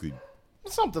 and basically.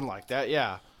 Something like that,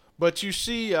 yeah. But you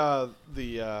see I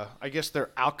guess their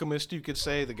alchemist, you could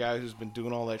say, the guy who's been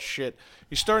doing all that shit.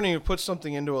 He's starting to put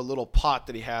something into a little pot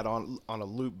that he had on a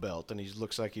loop belt, and he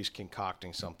looks like he's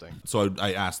concocting something. So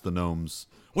I asked the gnomes,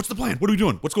 "What's the plan? What are we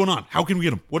doing? What's going on? How can we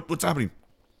get him? What's happening?"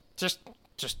 Just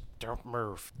don't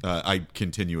move. I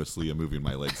continuously am moving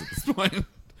my legs at this point.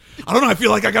 I don't know. I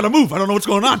feel like I gotta move. I don't know what's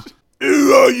going on.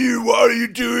 Who are you? What are you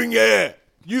doing here?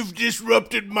 You've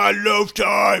disrupted my love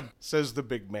time, says the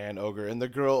big man ogre, and the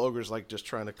girl ogre's like just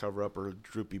trying to cover up her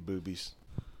droopy boobies.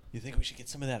 You think we should get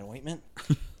some of that ointment?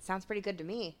 Sounds pretty good to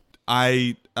me.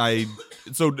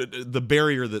 So the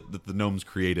barrier that the gnomes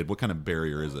created, what kind of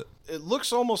barrier is it? It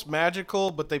looks almost magical,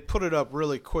 but they put it up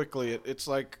really quickly. It's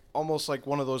like almost like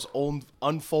one of those old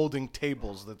unfolding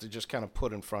tables that they just kind of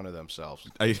put in front of themselves.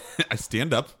 I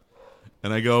stand up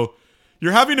and I go,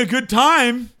 "You're having a good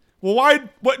time. Well, why?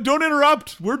 What? Don't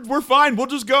interrupt. We're fine. We'll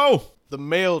just go." The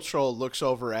male troll looks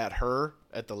over at her,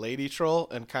 at the lady troll,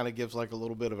 and kind of gives like a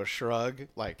little bit of a shrug,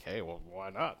 like, "Hey, well, why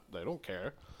not? They don't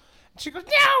care." She goes,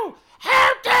 no!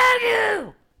 How dare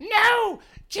you! No!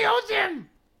 Kill them!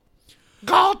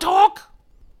 Galtalk!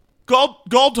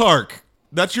 Galtark.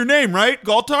 That's your name, right?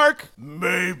 Galtark?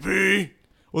 Maybe.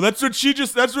 Well, that's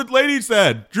what lady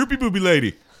said. Droopy booby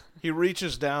lady. He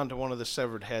reaches down to one of the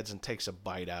severed heads and takes a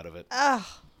bite out of it. Ugh.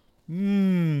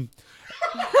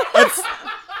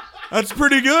 That's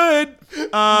pretty good.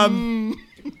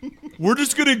 We're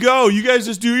just going to go. You guys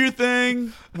just do your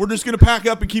thing. We're just going to pack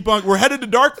up and keep on. We're headed to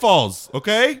Dark Falls,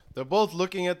 okay? They're both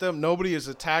looking at them. Nobody has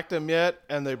attacked them yet,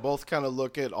 and they both kind of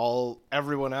look at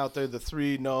everyone out there, the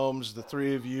 3 gnomes, the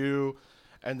 3 of you,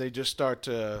 and they just start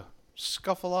to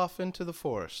scuffle off into the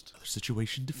forest.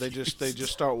 Situation diffused. They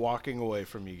just start walking away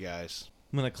from you guys.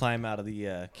 I'm gonna climb out of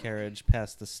the carriage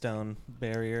past the stone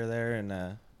barrier there and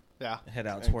head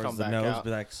out and towards come the back nose. out. Be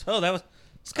like, so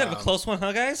it's kind of a close one,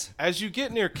 huh, guys? As you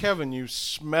get near Kevin, you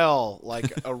smell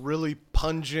like a really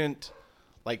pungent,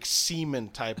 like semen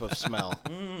type of smell.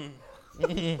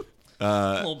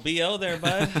 Little BO there,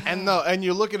 bud. And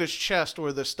you look at his chest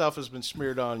where the stuff has been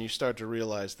smeared on, and you start to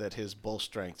realize that his bull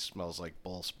strength smells like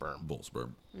bull sperm. Bull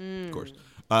sperm, of course.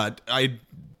 I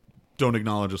don't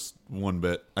acknowledge us one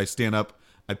bit. I stand up,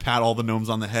 I pat all the gnomes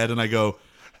on the head, and I go,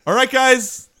 all right,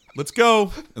 guys, let's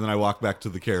go. And then I walk back to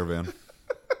the caravan.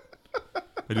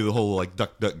 I do the whole, like,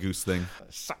 duck, goose thing.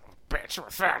 Son of a bitch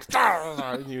with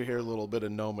that. And you hear a little bit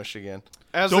of gnomish again.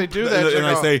 As they do that, and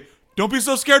I say, don't be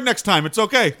so scared next time. It's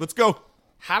okay. Let's go.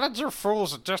 How did you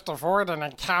fools just avoid an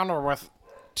encounter with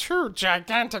 2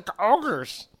 gigantic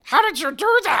ogres? How did you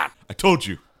do that? I told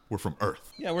you, we're from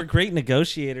Earth. Yeah, we're great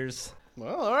negotiators.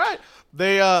 well, all right.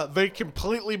 They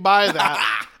completely buy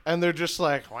that, and they're just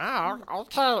like, Wow,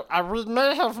 okay. We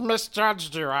may have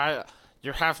misjudged you.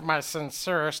 You have my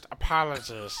sincerest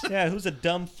apologies. Yeah, who's a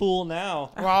dumb fool now?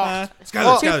 Well,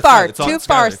 Too far, It's all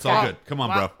Scott. good. Come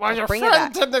on, bro. well, your Bring it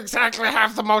friend back. didn't exactly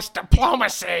have the most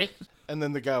diplomacy. and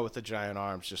then the guy with the giant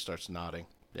arms just starts nodding.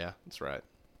 Yeah, that's right.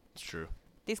 It's true.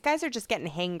 These guys are just getting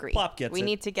hangry. Plop gets we it.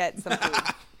 need to get some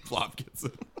food. Flop gets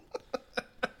it.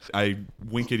 I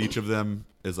wink at each of them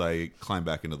as I climb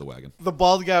back into the wagon. The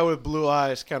bald guy with blue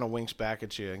eyes kind of winks back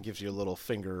at you and gives you a little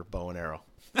finger bow and arrow.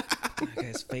 That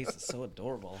guy's face is so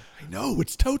adorable. I know,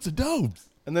 it's totes of dobes.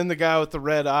 And then the guy with the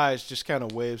red eyes just kind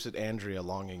of waves at Andrea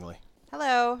longingly.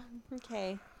 Hello.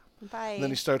 Okay. Bye. And then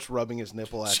he starts rubbing his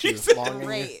nipple at Jesus. you longingly.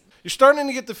 Great. You're starting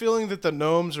to get the feeling that the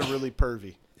gnomes are really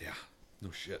pervy. Yeah, no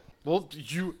shit. Well,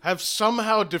 you have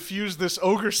somehow diffused this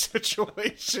ogre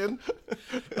situation.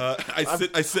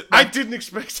 I sit I back. didn't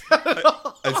expect that at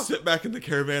all. I sit back in the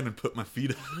caravan and put my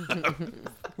feet up.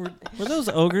 Were those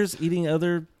ogres eating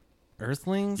other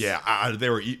earthlings? Yeah, they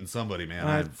were eating somebody,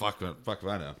 man. Fuck if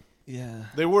I know. Yeah.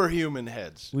 They were human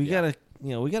heads. We gotta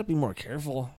be more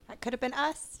careful. That could have been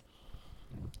us.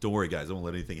 Don't worry, guys. I won't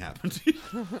let anything happen to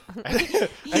you. As you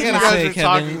gonna guys say, are Kevin,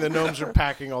 talking, the gnomes are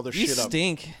packing all their You shit up.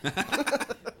 stink.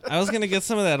 I was gonna get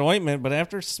some of that ointment, but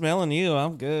after smelling you,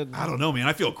 I'm good. I don't know, man.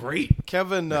 I feel great.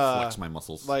 Kevin, Flex my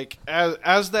muscles. like as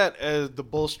the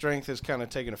bull strength has kind of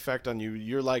taken effect on you,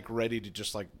 you're like ready to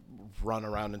just like run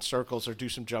around in circles or do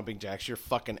some jumping jacks. You're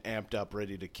fucking amped up,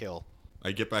 ready to kill.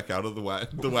 I get back out of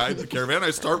the caravan.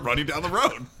 I start running down the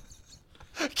road.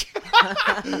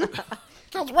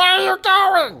 Because where are you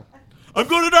going? I'm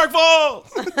going to Dark Falls.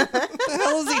 What the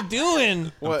hell is he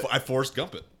doing? What? I forced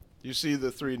Gump it. You see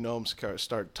the 3 gnomes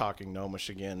start talking gnomish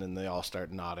again, and they all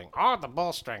start nodding. Oh, the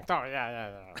bull strength. Oh,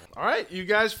 yeah. All right, you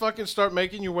guys fucking start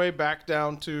making your way back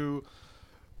down to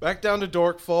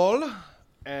Dorkfall,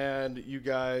 and you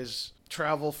guys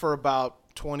travel for about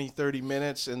 20-30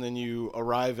 minutes, and then you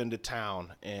arrive into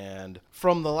town. And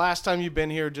from the last time you've been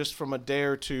here, just from a day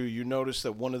or two, you notice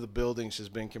that one of the buildings has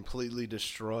been completely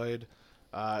destroyed.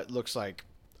 It looks like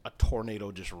a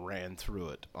tornado just ran through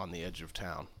it on the edge of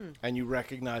town. And you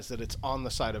recognize that it's on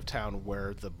the side of town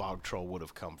where the bog troll would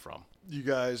have come from. You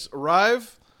guys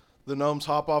arrive. The gnomes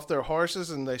hop off their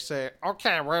horses, and they say,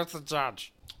 Okay, where's the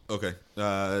judge? Okay.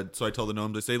 So I tell the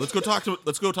gnomes, I say, let's go talk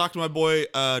to my boy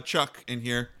Chuck in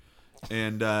here,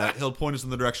 and he'll point us in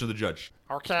the direction of the judge.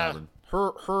 Okay, Calvin.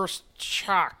 who's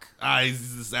Chuck?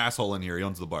 He's this asshole in here. He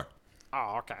owns the bar.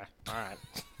 Oh, okay. All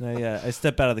right. I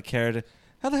step out of the carriage.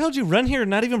 How the hell did you run here and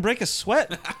not even break a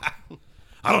sweat?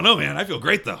 I don't know, man. I feel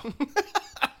great though.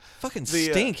 Fucking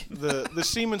the, stink. the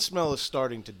semen smell is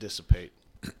starting to dissipate.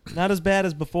 Not as bad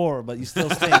as before, but you still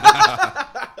stink.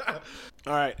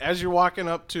 All right, as you're walking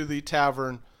up to the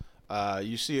tavern,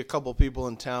 you see a couple people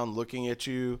in town looking at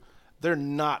you. They're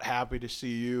not happy to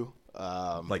see you.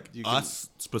 Like you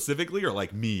us specifically, or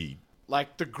like me?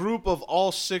 Like the group of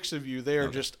all 6 of you, they are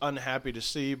just unhappy to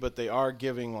see, but they are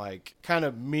giving like kind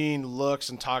of mean looks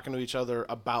and talking to each other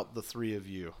about the 3 of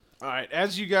you. All right,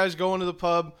 as you guys go into the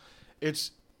pub,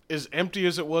 it's as empty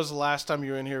as it was the last time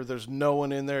you were in here. There's no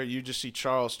one in there. You just see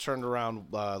Charles turned around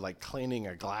like cleaning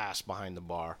a glass behind the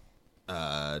bar.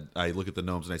 I look at the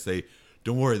gnomes and I say,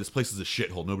 don't worry, this place is a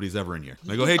shithole. Nobody's ever in here.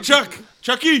 And I go, hey,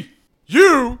 Chucky!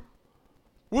 You?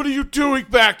 What are you doing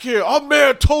back here? Our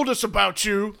mayor told us about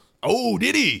you. Oh,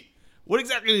 did he? What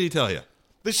exactly did he tell you?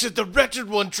 They said the wretched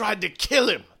one tried to kill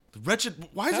him. The wretched...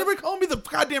 Why is everybody calling me the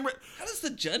goddamn... How does the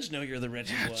judge know you're the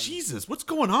wretched one? Jesus, what's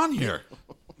going on here?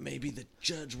 Maybe the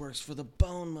judge works for the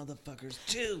bone motherfuckers,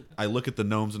 too. I look at the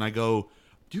gnomes and I go,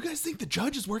 do you guys think the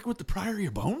judge is working with the Priory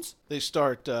of Bones? They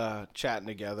start chatting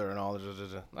together and all.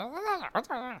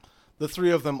 The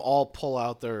three of them all pull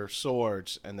out their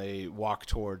swords and they walk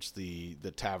towards the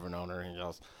tavern owner and he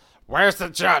goes, Where's the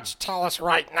judge? Tell us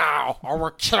right now, or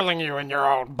we're killing you in your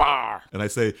own bar. And I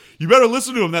say, you better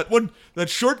listen to him. That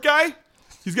short guy,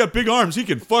 he's got big arms. He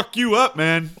can fuck you up,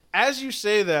 man. As you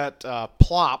say that,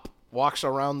 Plop walks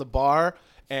around the bar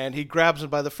and he grabs him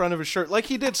by the front of his shirt like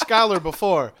he did Skylar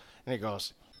before. And he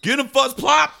goes, Get him, Fuzz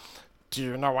Plop! Do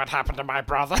you know what happened to my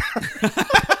brother?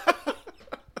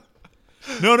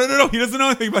 No. He doesn't know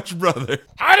anything about your brother.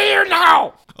 How do you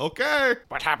know? Okay.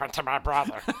 What happened to my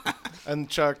brother? and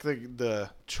Chuck, the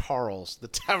Charles, the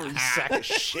tavern sack of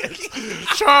shit.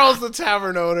 Charles, the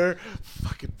tavern owner,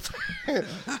 fucking.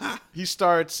 he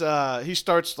starts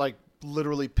like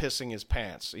literally pissing his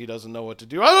pants. He doesn't know what to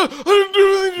do. I didn't do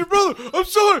anything to your brother. I'm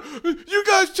sorry. You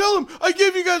guys tell him I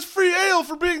gave you guys free ale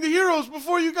for being the heroes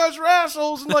before you guys were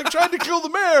assholes and like tried to kill the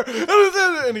mayor.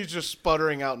 And he's just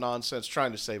sputtering out nonsense,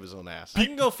 trying to save his own ass. I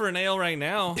can go for an ale right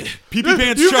now. Pee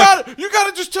Pants Chuck. You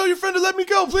gotta just tell your friend to let me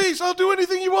go, please. I'll do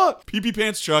anything you want. Pee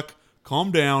Pants Chuck, calm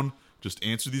down. Just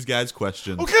answer these guys'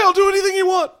 questions. Okay, I'll do anything you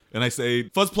want. And I say,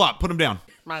 Fuzz Plop, put him down.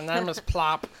 My name is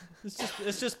Plop.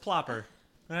 It's just Plopper,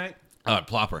 right?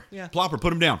 Plopper. Yeah. Plopper,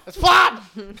 put him down. It's Plop!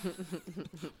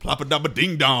 Plopper dubba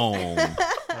ding dong.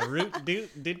 Root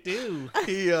doot doo doo.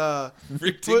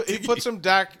 He puts him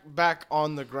back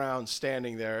on the ground,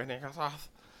 standing there, and he goes,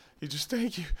 he just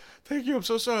thank you, I'm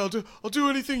so sorry. I'll do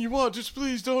anything you want. Just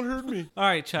please don't hurt me. All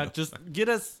right, Chuck, just get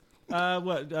us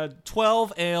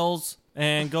 12 ales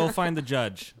and go find the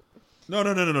judge.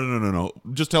 No.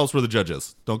 Just tell us where the judge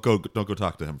is. Don't go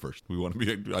talk to him first. We want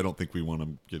to be. I don't think we want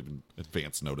to get an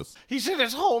advance notice. He's in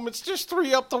his home. It's just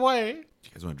 3 up the way. Do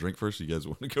you guys want to drink first? Or you guys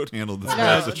want to go handle this?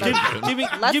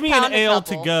 Give me an ale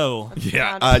to go.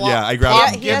 Yeah. I grab.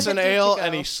 Plop gets an ale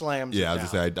and he slams. Yeah, it I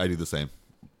was gonna say I do the same.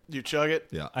 You chug it.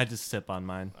 Yeah. I just sip on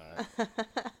mine. Yeah.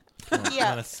 I'm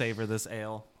gonna savor this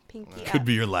ale. Pinky Could up.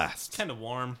 be your last. Kind of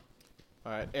warm.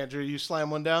 All right, Andrew, you slam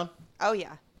one down. Oh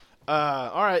yeah.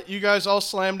 All right, you guys all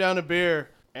slam down a beer,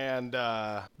 and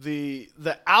the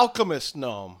alchemist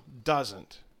gnome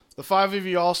doesn't. The 5 of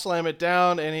you all slam it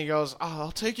down, and he goes,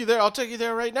 I'll take you there. I'll take you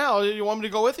there right now. You want me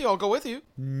to go with you? I'll go with you.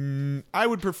 I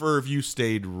would prefer if you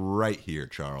stayed right here,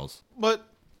 Charles. But,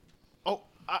 I'll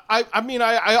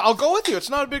go with you. It's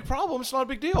not a big problem. It's not a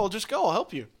big deal. I'll just go. I'll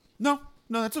help you. No,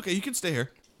 that's okay. You can stay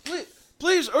here.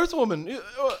 Please, Earthwoman,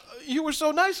 you were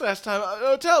so nice last time.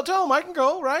 Tell him I can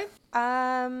go, right?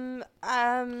 Have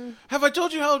I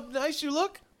told you how nice you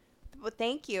look? Well,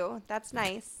 thank you. That's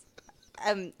nice.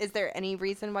 Is there any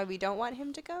reason why we don't want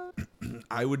him to go?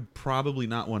 I would probably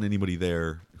not want anybody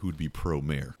there who would be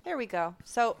pro-mayor. There we go.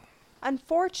 So,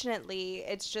 unfortunately,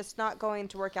 it's just not going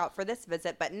to work out for this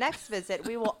visit, but next visit,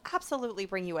 we will absolutely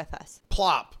bring you with us.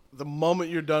 Plop. The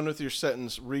moment you're done with your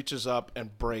sentence, reaches up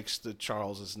and breaks the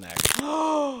Charles's neck.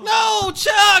 No,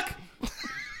 Chuck!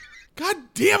 God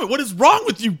damn it! What is wrong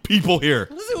with you people here?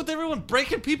 What is it with everyone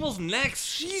breaking people's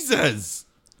necks? Jesus!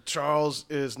 Charles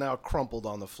is now crumpled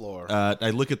on the floor. I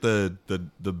look at the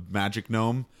magic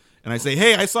gnome and I say,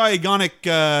 "Hey, I saw Aegonik,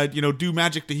 do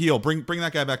magic to heal. Bring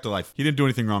that guy back to life. He didn't do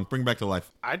anything wrong. Bring him back to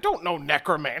life. I don't know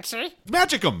necromancy.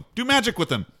 Magic him. Do magic with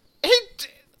him."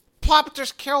 Plop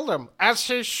just killed him, as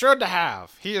he should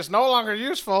have. He is no longer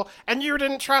useful, and you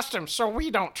didn't trust him, so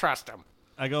we don't trust him.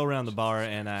 I go around the bar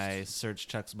and I search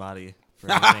Chuck's body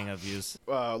for anything of use.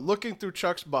 Looking through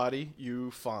Chuck's body, you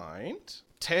find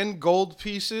 10 gold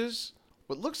pieces.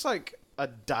 What looks like a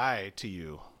die to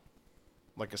you,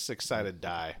 like a 6-sided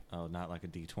die. Oh, not like a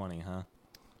D20, huh?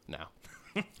 No,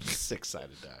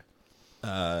 6-sided die.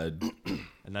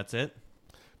 And that's it?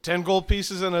 10 gold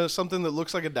pieces and something that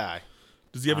looks like a die.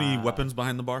 Does he have any weapons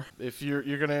behind the bar? If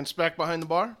you're gonna inspect behind the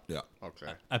bar, Yeah.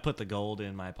 okay. I put the gold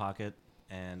in my pocket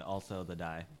and also the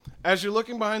die. As you're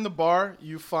looking behind the bar,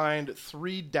 you find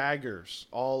 3 daggers,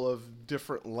 all of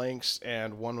different lengths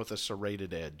and one with a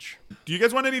serrated edge. Do you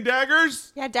guys want any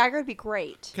daggers? Yeah, dagger would be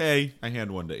great. Okay, I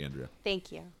hand one to Andrea.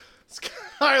 Thank you.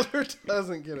 Skylar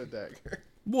doesn't get a dagger.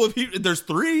 Well, there's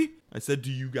 3. I said,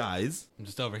 "Do you guys?" I'm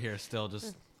just over here still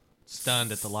just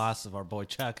stunned at the loss of our boy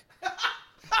Chuck.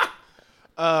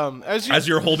 As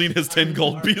you're holding his 10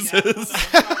 gold pieces.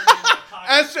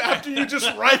 after you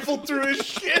just rifled through his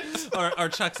shit. Are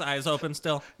Chuck's eyes open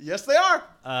still? Yes, they are.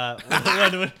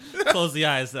 Close the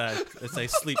eyes. It's a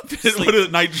sleep. What is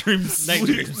it? Night dreams. Night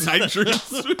dreams. Night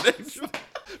dreams.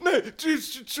 No,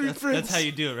 sweet prince. That's how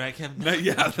you do it, right, Kevin?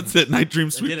 Yeah, that's it. Night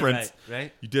dreams, I sweet did it prince.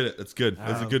 right? You did it. That's good.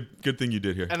 That's a good thing you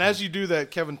did here. And as you do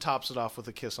that, Kevin tops it off with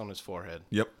a kiss on his forehead.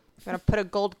 Yep. Gonna put a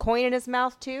gold coin in his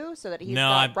mouth too, so that he's No,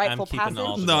 got I'm rightful keeping passage.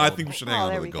 all the No, I gold. think we should hang Oh, on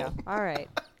there to we the gold. go. All right.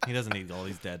 He doesn't need gold.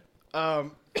 He's dead.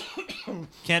 Um,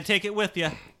 Can't take it with you.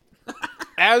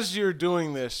 as you're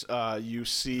doing this, you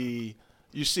see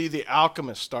the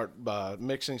alchemist start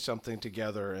mixing something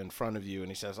together in front of you, and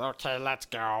he says, Okay, let's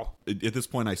go. At this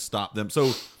point, I stop them.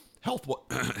 So,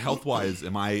 health-wise,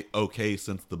 am I okay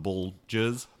since the bull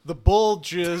jizz? The bull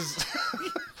jizz.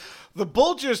 The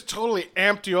bull just totally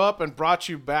amped you up and brought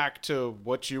you back to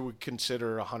what you would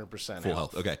consider 100% Full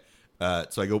health. Okay.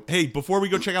 So I go, hey, before we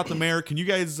go check out the mayor, can you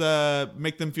guys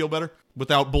make them feel better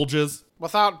without bull jizz?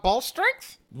 Without bull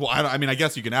strength? Well, I mean, I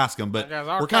guess you can ask them, but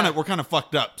Okay, we're kind of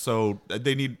fucked up, so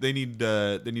they need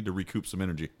to recoup some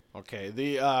energy. Okay,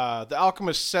 the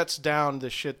alchemist sets down the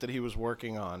shit that he was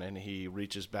working on, and he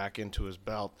reaches back into his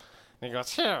belt, And he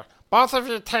goes, Here, both of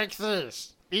you take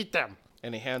these. Eat them.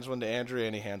 and he hands one to Andrea,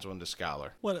 and he hands one to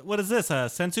Scholar. What is this? A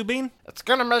sensu bean? It's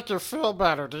gonna make you feel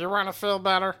better. Do you want to feel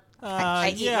better? I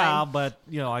eat Yeah, mine. but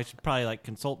I should probably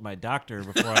consult my doctor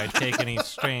before I take any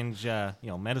strange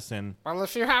medicine. Well,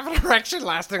 if you have an erection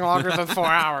lasting longer than 4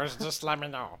 hours, just let me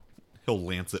know. He'll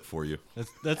lance it for you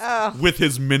That's with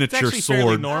his it's miniature actually fairly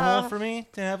sword. normal for me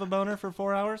to have a boner for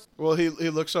 4 hours. Well, he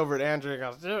looks over at Andrea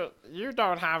and goes, You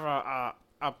don't have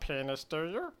a penis, do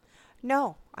you?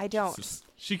 No, I don't.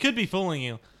 She could be fooling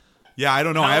you. Yeah, I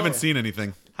don't know. I How- haven't seen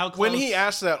anything. How close? when he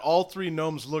asks that, all three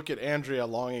gnomes look at Andrea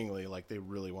longingly, like they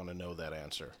really want to know that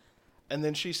answer. And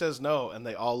then she says no, and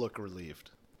they all look relieved.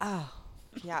 Oh,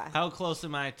 yeah. How close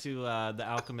am I to the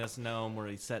alchemist gnome where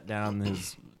he set down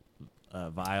his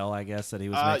vial, I guess, that he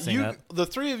was mixing up? The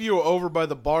three of you are over by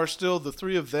the bar still. The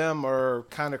three of them are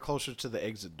kind of closer to the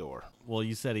exit door. Well,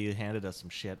 you said he handed us some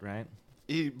shit, right?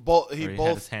 He Or he had his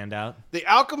both. hand out. The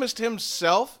alchemist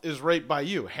himself is right by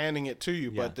you, handing it to you.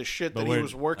 Yeah. But the shit But that he where-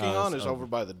 was working oh, on it's is over. over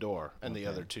by the door, and the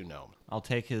other two gnomes. I'll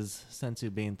take his sensu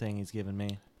bean thing he's given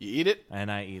me, You eat it.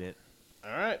 and I eat it.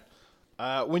 All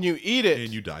right. When you eat it,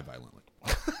 And you die violently.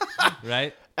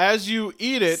 Right? as you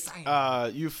eat it,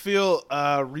 you feel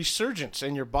resurgence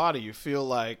in your body. You feel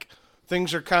like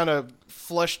things are kind of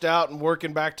fleshed out and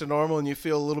working back to normal, and you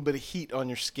feel a little bit of heat on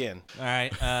your skin. All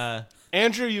right.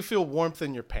 Andrew, you feel warmth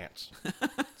in your pants.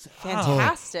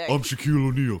 Fantastic. I'm Shaquille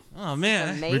O'Neal. Oh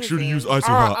man. Amazing. Make sure to use ice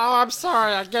Oh, hot. I'm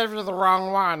sorry. I gave you the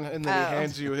wrong one. And then he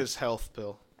hands you his health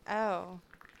pill. Oh,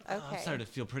 I'm okay. starting to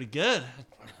feel pretty good.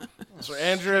 So,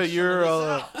 Andrea, you're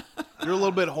a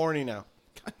little bit horny now.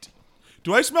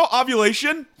 Do I smell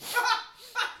ovulation?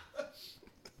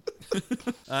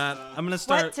 I'm gonna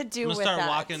start. to do I'm gonna with start that?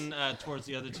 walking towards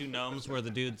the other two gnomes where the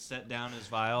dude set down his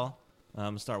vial.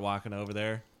 Start walking over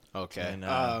there. Okay. And, the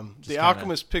just kinda-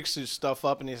 alchemist picks his stuff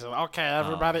up and he says, Okay,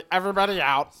 everybody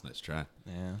out. Nice try.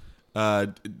 Yeah.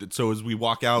 So as we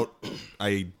walk out,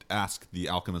 I ask the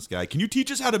alchemist guy, "Can you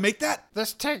teach us how to make that?"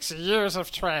 This takes years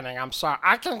of training. I'm sorry.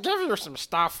 I can give you some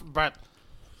stuff, but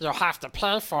you'll have to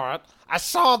pay for it. I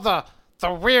saw the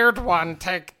weird one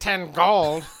take 10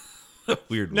 gold.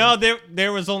 Weird. No, one.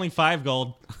 there was only 5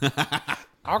 gold.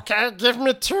 Okay, give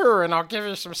me 2 and I'll give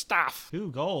you some stuff.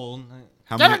 2 gold.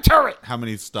 How Give many? it to me. How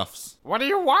many stuffs? What do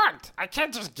you want? I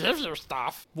can't just give you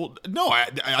stuff. Well, no.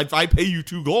 If I pay you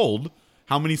 2 gold,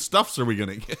 how many stuffs are we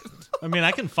gonna get? I mean,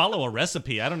 I can follow a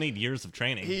recipe. I don't need years of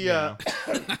training. he you know?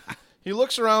 he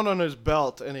looks around on his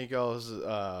belt and he goes,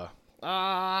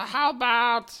 How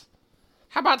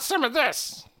about some of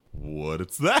this? What?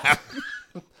 It's that?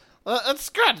 It's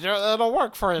good. It'll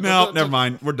work for you. No, never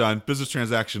mind. We're done. Business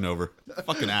transaction over.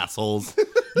 Fucking assholes.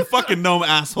 You fucking gnome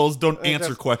assholes don't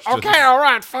answer questions. Okay, all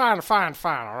right, fine,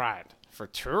 all right. For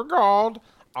 2 gold,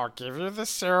 I'll give you the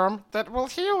serum that will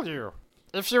heal you.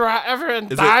 If you are ever in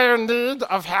Is it- dire need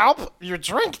of help, you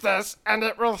drink this and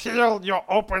it will heal your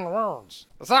open wounds.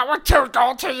 Is that what 2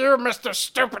 gold to you, Mr.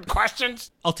 Stupid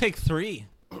Questions? I'll take 3.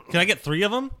 Can I get 3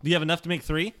 of them? Do you have enough to make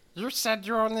 3? You said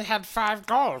you only had 5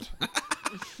 gold.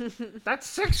 That's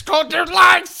 6 gold, you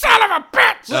lying son of a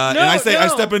bitch! And I say, I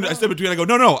step between. I go,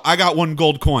 no. I got 1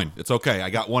 gold coin. It's okay. I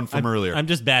got one from earlier. I'm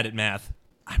just bad at math.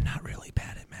 I'm not really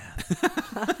bad at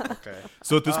math. okay.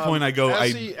 So at this point, I go.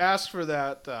 As he asks for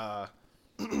that,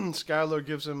 Skylar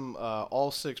gives him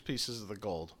all 6 pieces of the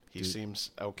gold. He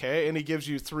seems okay, and he gives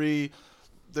you 3.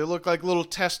 They look like little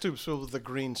test tubes filled with the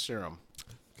green serum.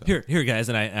 Here, guys,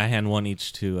 and I hand one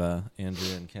each to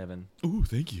Andrea and Kevin. Ooh,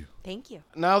 thank you. Thank you.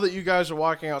 Now that you guys are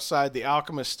walking outside, the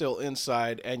alchemist's still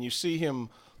inside, and you see him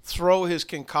throw his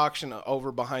concoction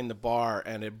over behind the bar,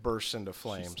 and it bursts into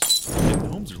flames.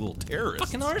 Gnomes are little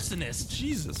terrorists. Fucking arsonist.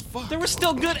 Jesus, fuck. There was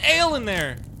still good ale in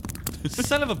there.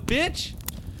 Son of a bitch.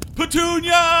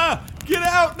 Petunia! Get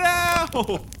out now!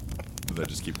 Did I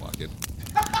just keep walking?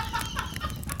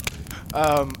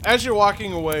 As you're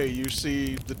walking away, you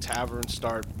see the tavern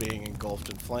start being engulfed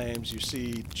in flames. You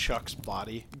see Chuck's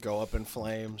body go up in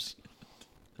flames.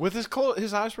 With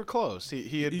his eyes were closed.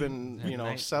 He had been,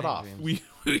 set off. dreams.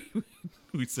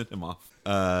 We sent him off.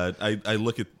 I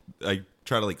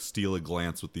try to like steal a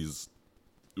glance with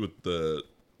the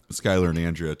Skylar and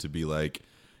Andrea to be like,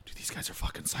 dude, these guys are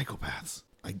fucking psychopaths.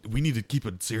 We need to keep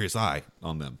a serious eye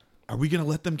on them. Are we gonna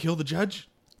let them kill the judge?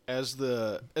 As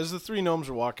the three gnomes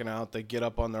are walking out, they get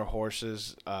up on their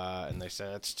horses and they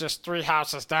say, It's just 3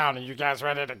 houses down. Are you guys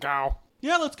ready to go?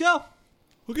 Yeah, let's go.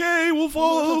 Okay, we'll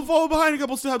follow behind a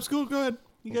couple steps. Go ahead.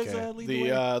 You guys okay. lead the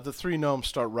way. The three gnomes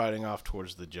start riding off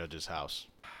towards the judge's house.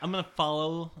 I'm going to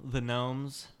follow the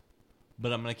gnomes,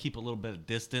 but I'm going to keep a little bit of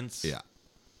distance. Yeah.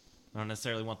 I don't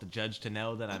necessarily want the judge to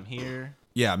know that I'm here.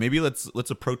 Yeah, maybe let's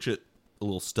approach it a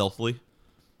little stealthily.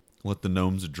 Let the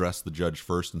gnomes address the judge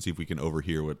first and see if we can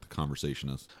overhear what the conversation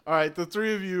is. All right, the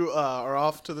three of you are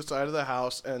off to the side of the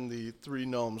house, and the three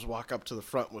gnomes walk up to the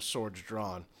front with swords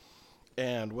drawn.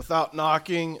 And without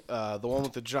knocking, the one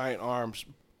with the giant arms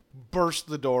burst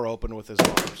the door open with his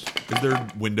arms. Is there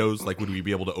windows? Like, would we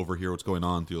be able to overhear what's going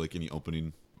on through, like, any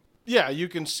opening? Yeah, you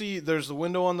can see there's a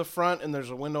window on the front, and there's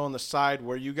a window on the side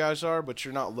where you guys are, but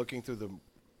you're not looking through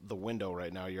the window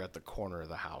right now. You're at the corner of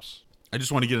the house. I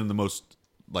just want to get in the most,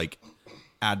 like,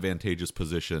 advantageous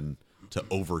position to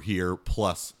overhear,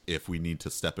 plus if we need to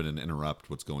step in and interrupt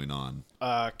what's going on.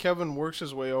 Kevin works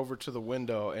his way over to the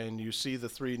window, and you see the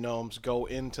three gnomes go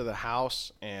into the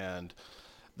house, and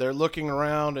they're looking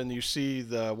around, and you see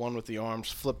the one with the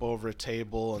arms flip over a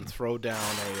table and throw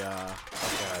down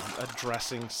a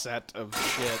dressing set of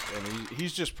shit, and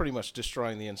he's just pretty much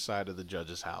destroying the inside of the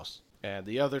judge's house. And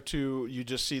the other two, you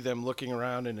just see them looking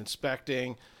around and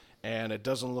inspecting, and it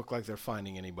doesn't look like they're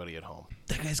finding anybody at home.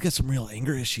 That guy's got some real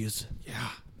anger issues. Yeah.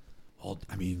 Well,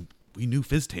 I mean, we knew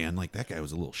Fizztan. Like, that guy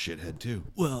was a little shithead, too.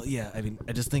 Well, yeah, I mean,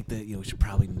 I just think that, we should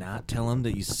probably not tell him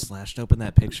that you slashed open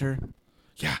that picture.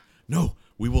 Yeah. No,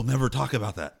 we will never talk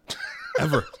about that.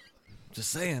 Ever.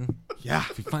 Just saying. Yeah.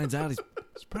 If he finds out, he's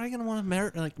probably going to want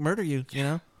to murder you, you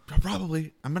know?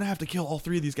 Probably. I'm going to have to kill all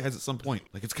three of these guys at some point.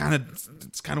 Like, it's kind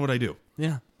of what I do.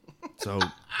 Yeah. So,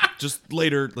 just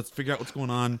later, let's figure out what's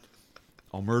going on.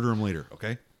 I'll murder him later,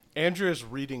 okay? Andrea's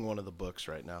reading one of the books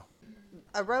right now.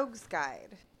 A Rogue's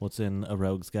Guide. What's in a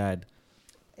rogue's guide?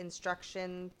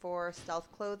 Instruction for stealth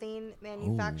clothing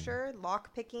manufacture,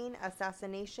 lock picking,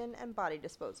 assassination, and body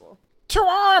disposal. 2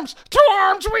 arms! 2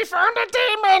 arms! We found a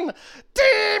demon!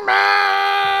 Demon!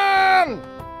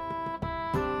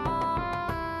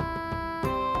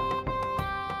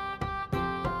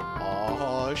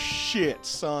 Oh shit,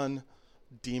 son.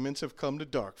 Demons have come to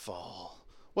Darkfall.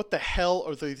 What the hell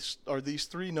are these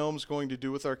three gnomes going to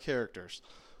do with our characters?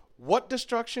 What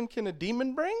destruction can a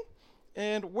demon bring?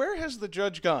 And where has the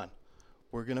judge gone?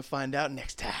 We're going to find out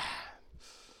next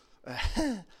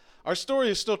time. Our story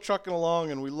is still trucking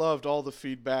along, and we loved all the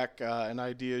feedback and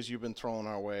ideas you've been throwing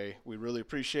our way. We really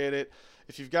appreciate it.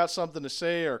 If you've got something to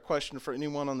say or a question for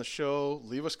anyone on the show,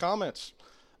 leave us comments.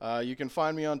 You can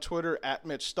find me on Twitter at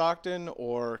Mitch Stockton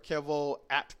or Kevo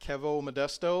at Kevo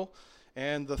Modesto,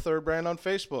 and the Third Brand on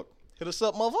Facebook. Hit us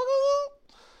up, motherfucker!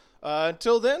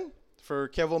 Until then, for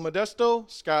Kevo Modesto,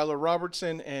 Skylar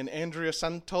Robertson, and Andrea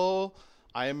Santo,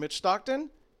 I am Mitch Stockton,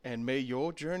 and may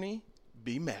your journey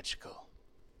be magical.